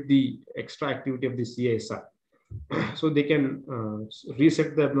inhibit the extra activity of the CASR. So they can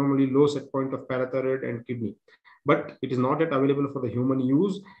reset the abnormally low set point of parathyroid and kidney. But it is not yet available for the human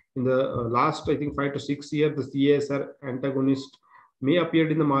use. In the last, I think, 5 to 6 years, the CASR antagonist may appear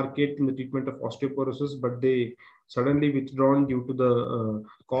in the market in the treatment of osteoporosis, but they suddenly withdrawn due to the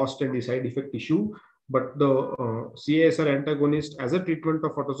cost and the side effect issue. But the CASR antagonist as a treatment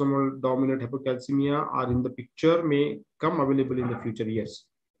of autosomal dominant hypocalcemia are in the picture, may come available in the future years.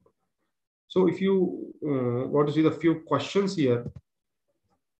 So if you want to see the few questions here.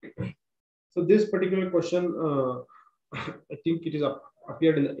 So this particular question, I think it is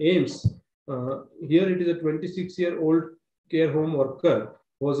appeared in the AIMS. Here it is a 26-year-old care home worker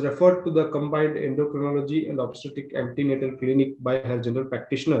was referred to the combined endocrinology and obstetric antenatal clinic by her general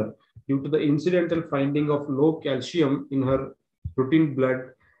practitioner due to the incidental finding of low calcium in her routine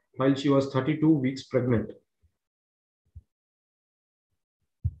blood while she was 32 weeks pregnant.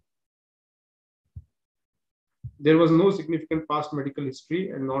 There was no significant past medical history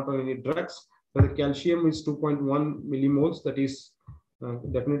and not on any drugs. But the calcium is 2.1 millimoles, that is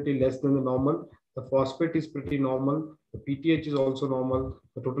definitely less than the normal. The phosphate is pretty normal. The PTH is also normal.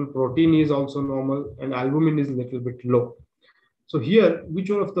 The total protein is also normal, and albumin is a little bit low. So here, which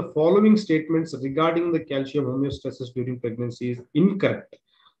one of the following statements regarding the calcium homeostasis during pregnancy is incorrect?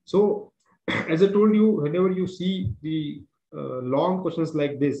 So, as I told you, whenever you see the long questions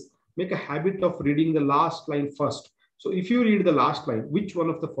like this, make a habit of reading the last line first. So if you read the last line, which one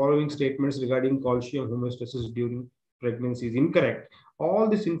of the following statements regarding calcium homeostasis during pregnancy is incorrect, all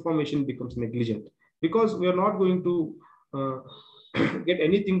this information becomes negligent, because we are not going to get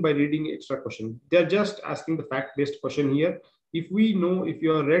anything by reading extra question. They're just asking the fact-based question here. If we know, if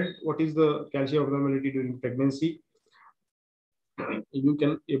you have read what is the calcium abnormality during pregnancy, you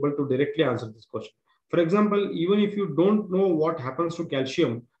can able to directly answer this question. For example, even if you don't know what happens to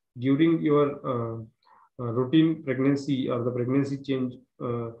calcium during your routine pregnancy or the pregnancy change,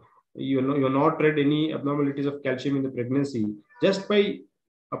 you're not read any abnormalities of calcium in the pregnancy, just by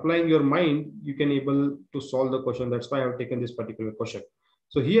applying your mind, you can able to solve the question. That's why I have taken this particular question.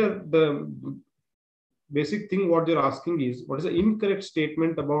 So here, the basic thing what they're asking is, what is the incorrect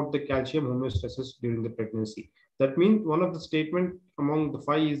statement about the calcium homeostasis during the pregnancy? That means one of the statement among the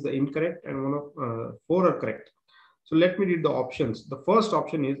 5 is the incorrect and one of 4 are correct. So let me read the options. The first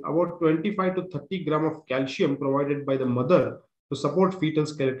option is about 25 to 30 gram of calcium provided by the mother to support fetal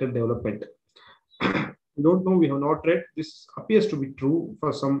skeletal development. We don't know, we have not read. This appears to be true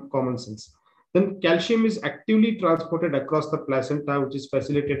for some common sense. Then calcium is actively transported across the placenta, which is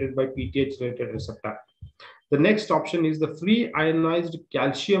facilitated by PTH-related receptor. The next option is the free ionized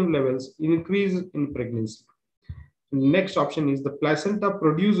calcium levels increase in pregnancy. The next option is the placenta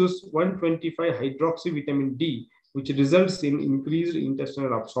produces 125 hydroxy vitamin D, which results in increased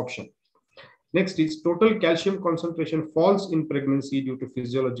intestinal absorption. Next is total calcium concentration falls in pregnancy due to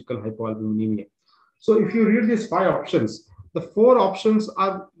physiological hypoalbuminemia. So if you read these 5 options, the 4 options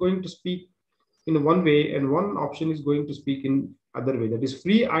are going to speak in one way and one option is going to speak in other way. That is,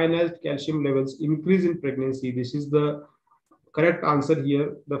 free ionized calcium levels increase in pregnancy. This is the correct answer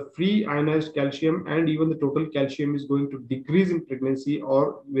here. The free ionized calcium and even the total calcium is going to decrease in pregnancy,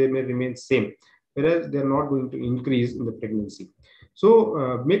 or they may remain same, whereas they're not going to increase in the pregnancy.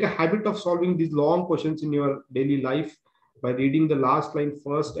 So make a habit of solving these long questions in your daily life by reading the last line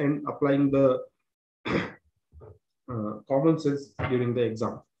first and applying the common sense during the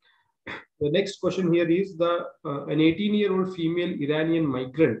exam. The next question here is an 18-year-old female Iranian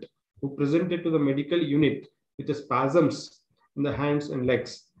migrant who presented to the medical unit with the spasms in the hands and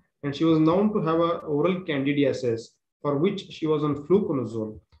legs, and she was known to have an oral candidiasis for which she was on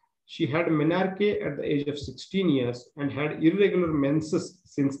fluconazole. She had menarche at the age of 16 years and had irregular menses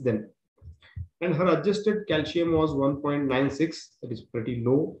since then. And her adjusted calcium was 1.96, that is pretty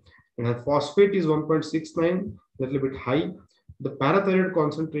low, and her phosphate is 1.69, a little bit high. The parathyroid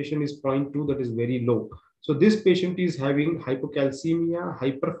concentration is 0.2, that is very low. So this patient is having hypocalcemia,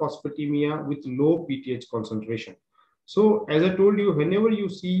 hyperphosphatemia with low PTH concentration. So as I told you, whenever you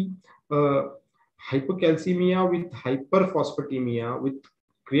see hypocalcemia with hyperphosphatemia with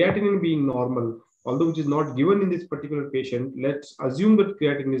creatinine being normal, although which is not given in this particular patient, let's assume that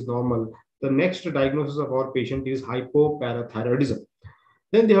creatinine is normal. The next diagnosis of our patient is hypoparathyroidism.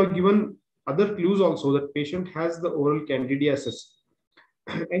 Then they have given other clues also that patient has the oral candidiasis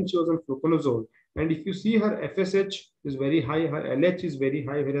and she was on fluconazole. And if you see her FSH is very high, her LH is very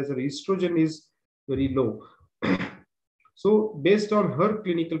high, whereas her estrogen is very low. So based on her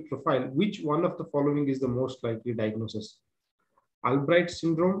clinical profile, which one of the following is the most likely diagnosis? Albright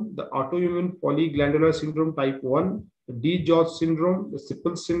syndrome, the autoimmune polyglandular syndrome type 1, the D-George syndrome, the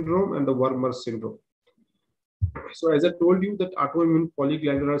Sippel syndrome, and the Wermer syndrome. So as I told you that autoimmune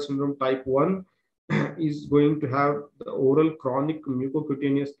polyglandular syndrome type 1 is going to have the oral chronic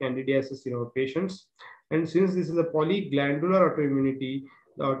mucocutaneous candidiasis in our patients. And since this is a polyglandular autoimmunity,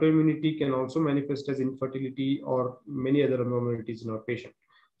 the autoimmunity can also manifest as infertility or many other abnormalities in our patient.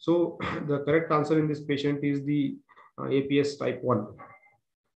 So the correct answer in this patient is the APS type 1.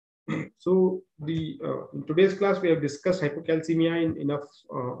 So in today's class, we have discussed hypocalcemia in enough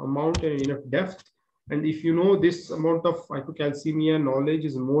amount and enough depth. And if you know this amount of hypocalcemia knowledge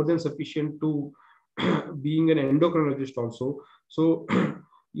is more than sufficient to being an endocrinologist also. So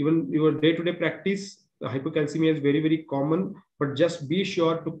even your day-to-day practice, the hypocalcemia is very, very common, but just be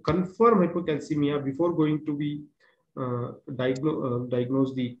sure to confirm hypocalcemia before going to be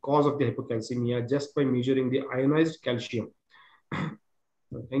diagnose the cause of the hypocalcemia just by measuring the ionized calcium.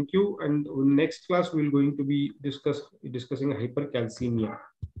 Thank you. And in next class, we're going to be discussing hypercalcemia.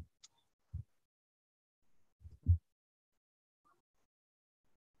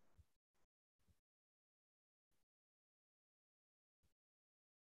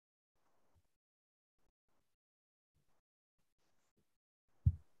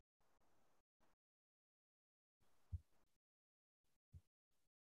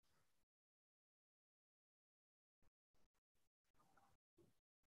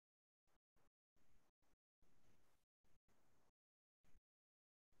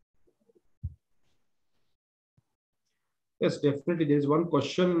 Yes, definitely. There is one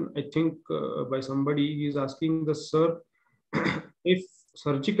question, I think, by somebody. He is asking the sir, if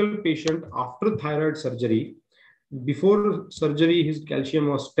surgical patient after thyroid surgery, before surgery his calcium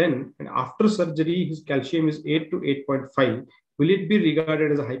was 10, and after surgery his calcium is 8 to 8.5, will it be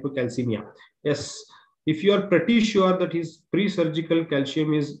regarded as a hypocalcemia? Yes. If you are pretty sure that his pre-surgical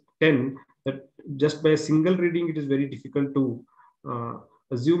calcium is 10, that just by a single reading it is very difficult to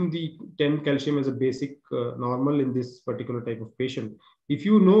assume the 10 calcium as a basic normal in this particular type of patient. If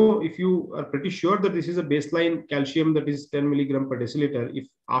you are pretty sure that this is a baseline calcium that is 10 milligram per deciliter, if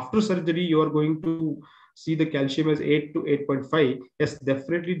after surgery you are going to see the calcium as 8 to 8.5, yes,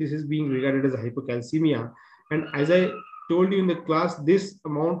 definitely this is being regarded as a hypocalcemia. And as I told you in the class, this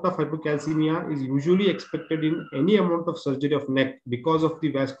amount of hypocalcemia is usually expected in any amount of surgery of neck because of the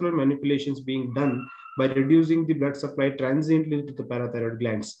vascular manipulations being done by reducing the blood supply transiently to the parathyroid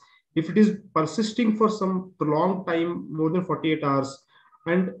glands. If it is persisting for some prolonged time, more than 48 hours,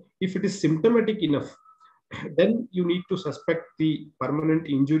 and if it is symptomatic enough, then you need to suspect the permanent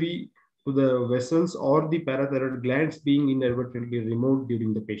injury to the vessels or the parathyroid glands being inadvertently removed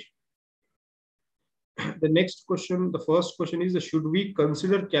during the patient. The next question, the first question is, should we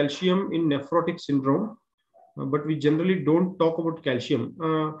consider calcium in nephrotic syndrome? But we generally don't talk about calcium.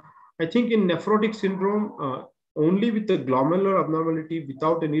 I think in nephrotic syndrome, only with the glomerular abnormality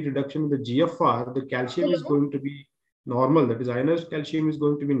without any reduction in the GFR, the calcium is going to be normal. That is, ionized calcium is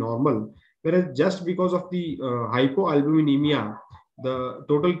going to be normal. Whereas just because of the hypoalbuminemia, the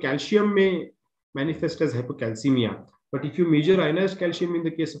total calcium may manifest as hypocalcemia. But if you measure ionized calcium in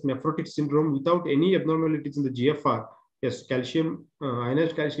the case of nephrotic syndrome without any abnormalities in the GFR, yes,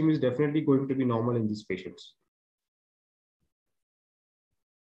 ionized calcium is definitely going to be normal in these patients.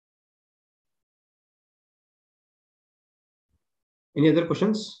 Any other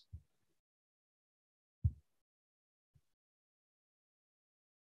questions?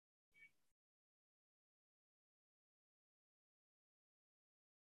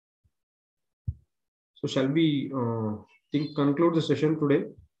 So shall we conclude the session today?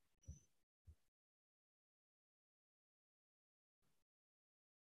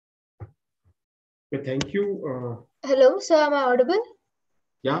 Okay, thank you. Hello, sir, am I audible?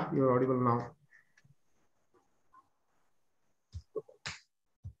 Yeah, you're audible now.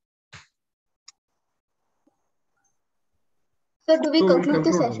 So do we conclude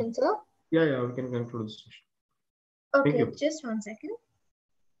the session, sir? Yeah, we can conclude the session. Okay, Thank you. Just 1 second.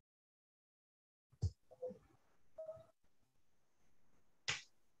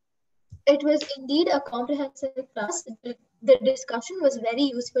 It was indeed a comprehensive class. The discussion was very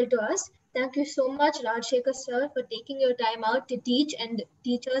useful to us. Thank you so much, Rajashekar sir, for taking your time out to teach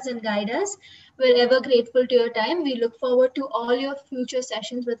us and guide us. We're ever grateful to your time. We look forward to all your future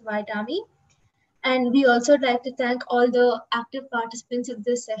sessions with Vitaami. And we also like to thank all the active participants of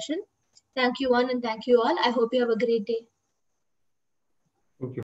this session. Thank you one and thank you all. I hope you have a great day.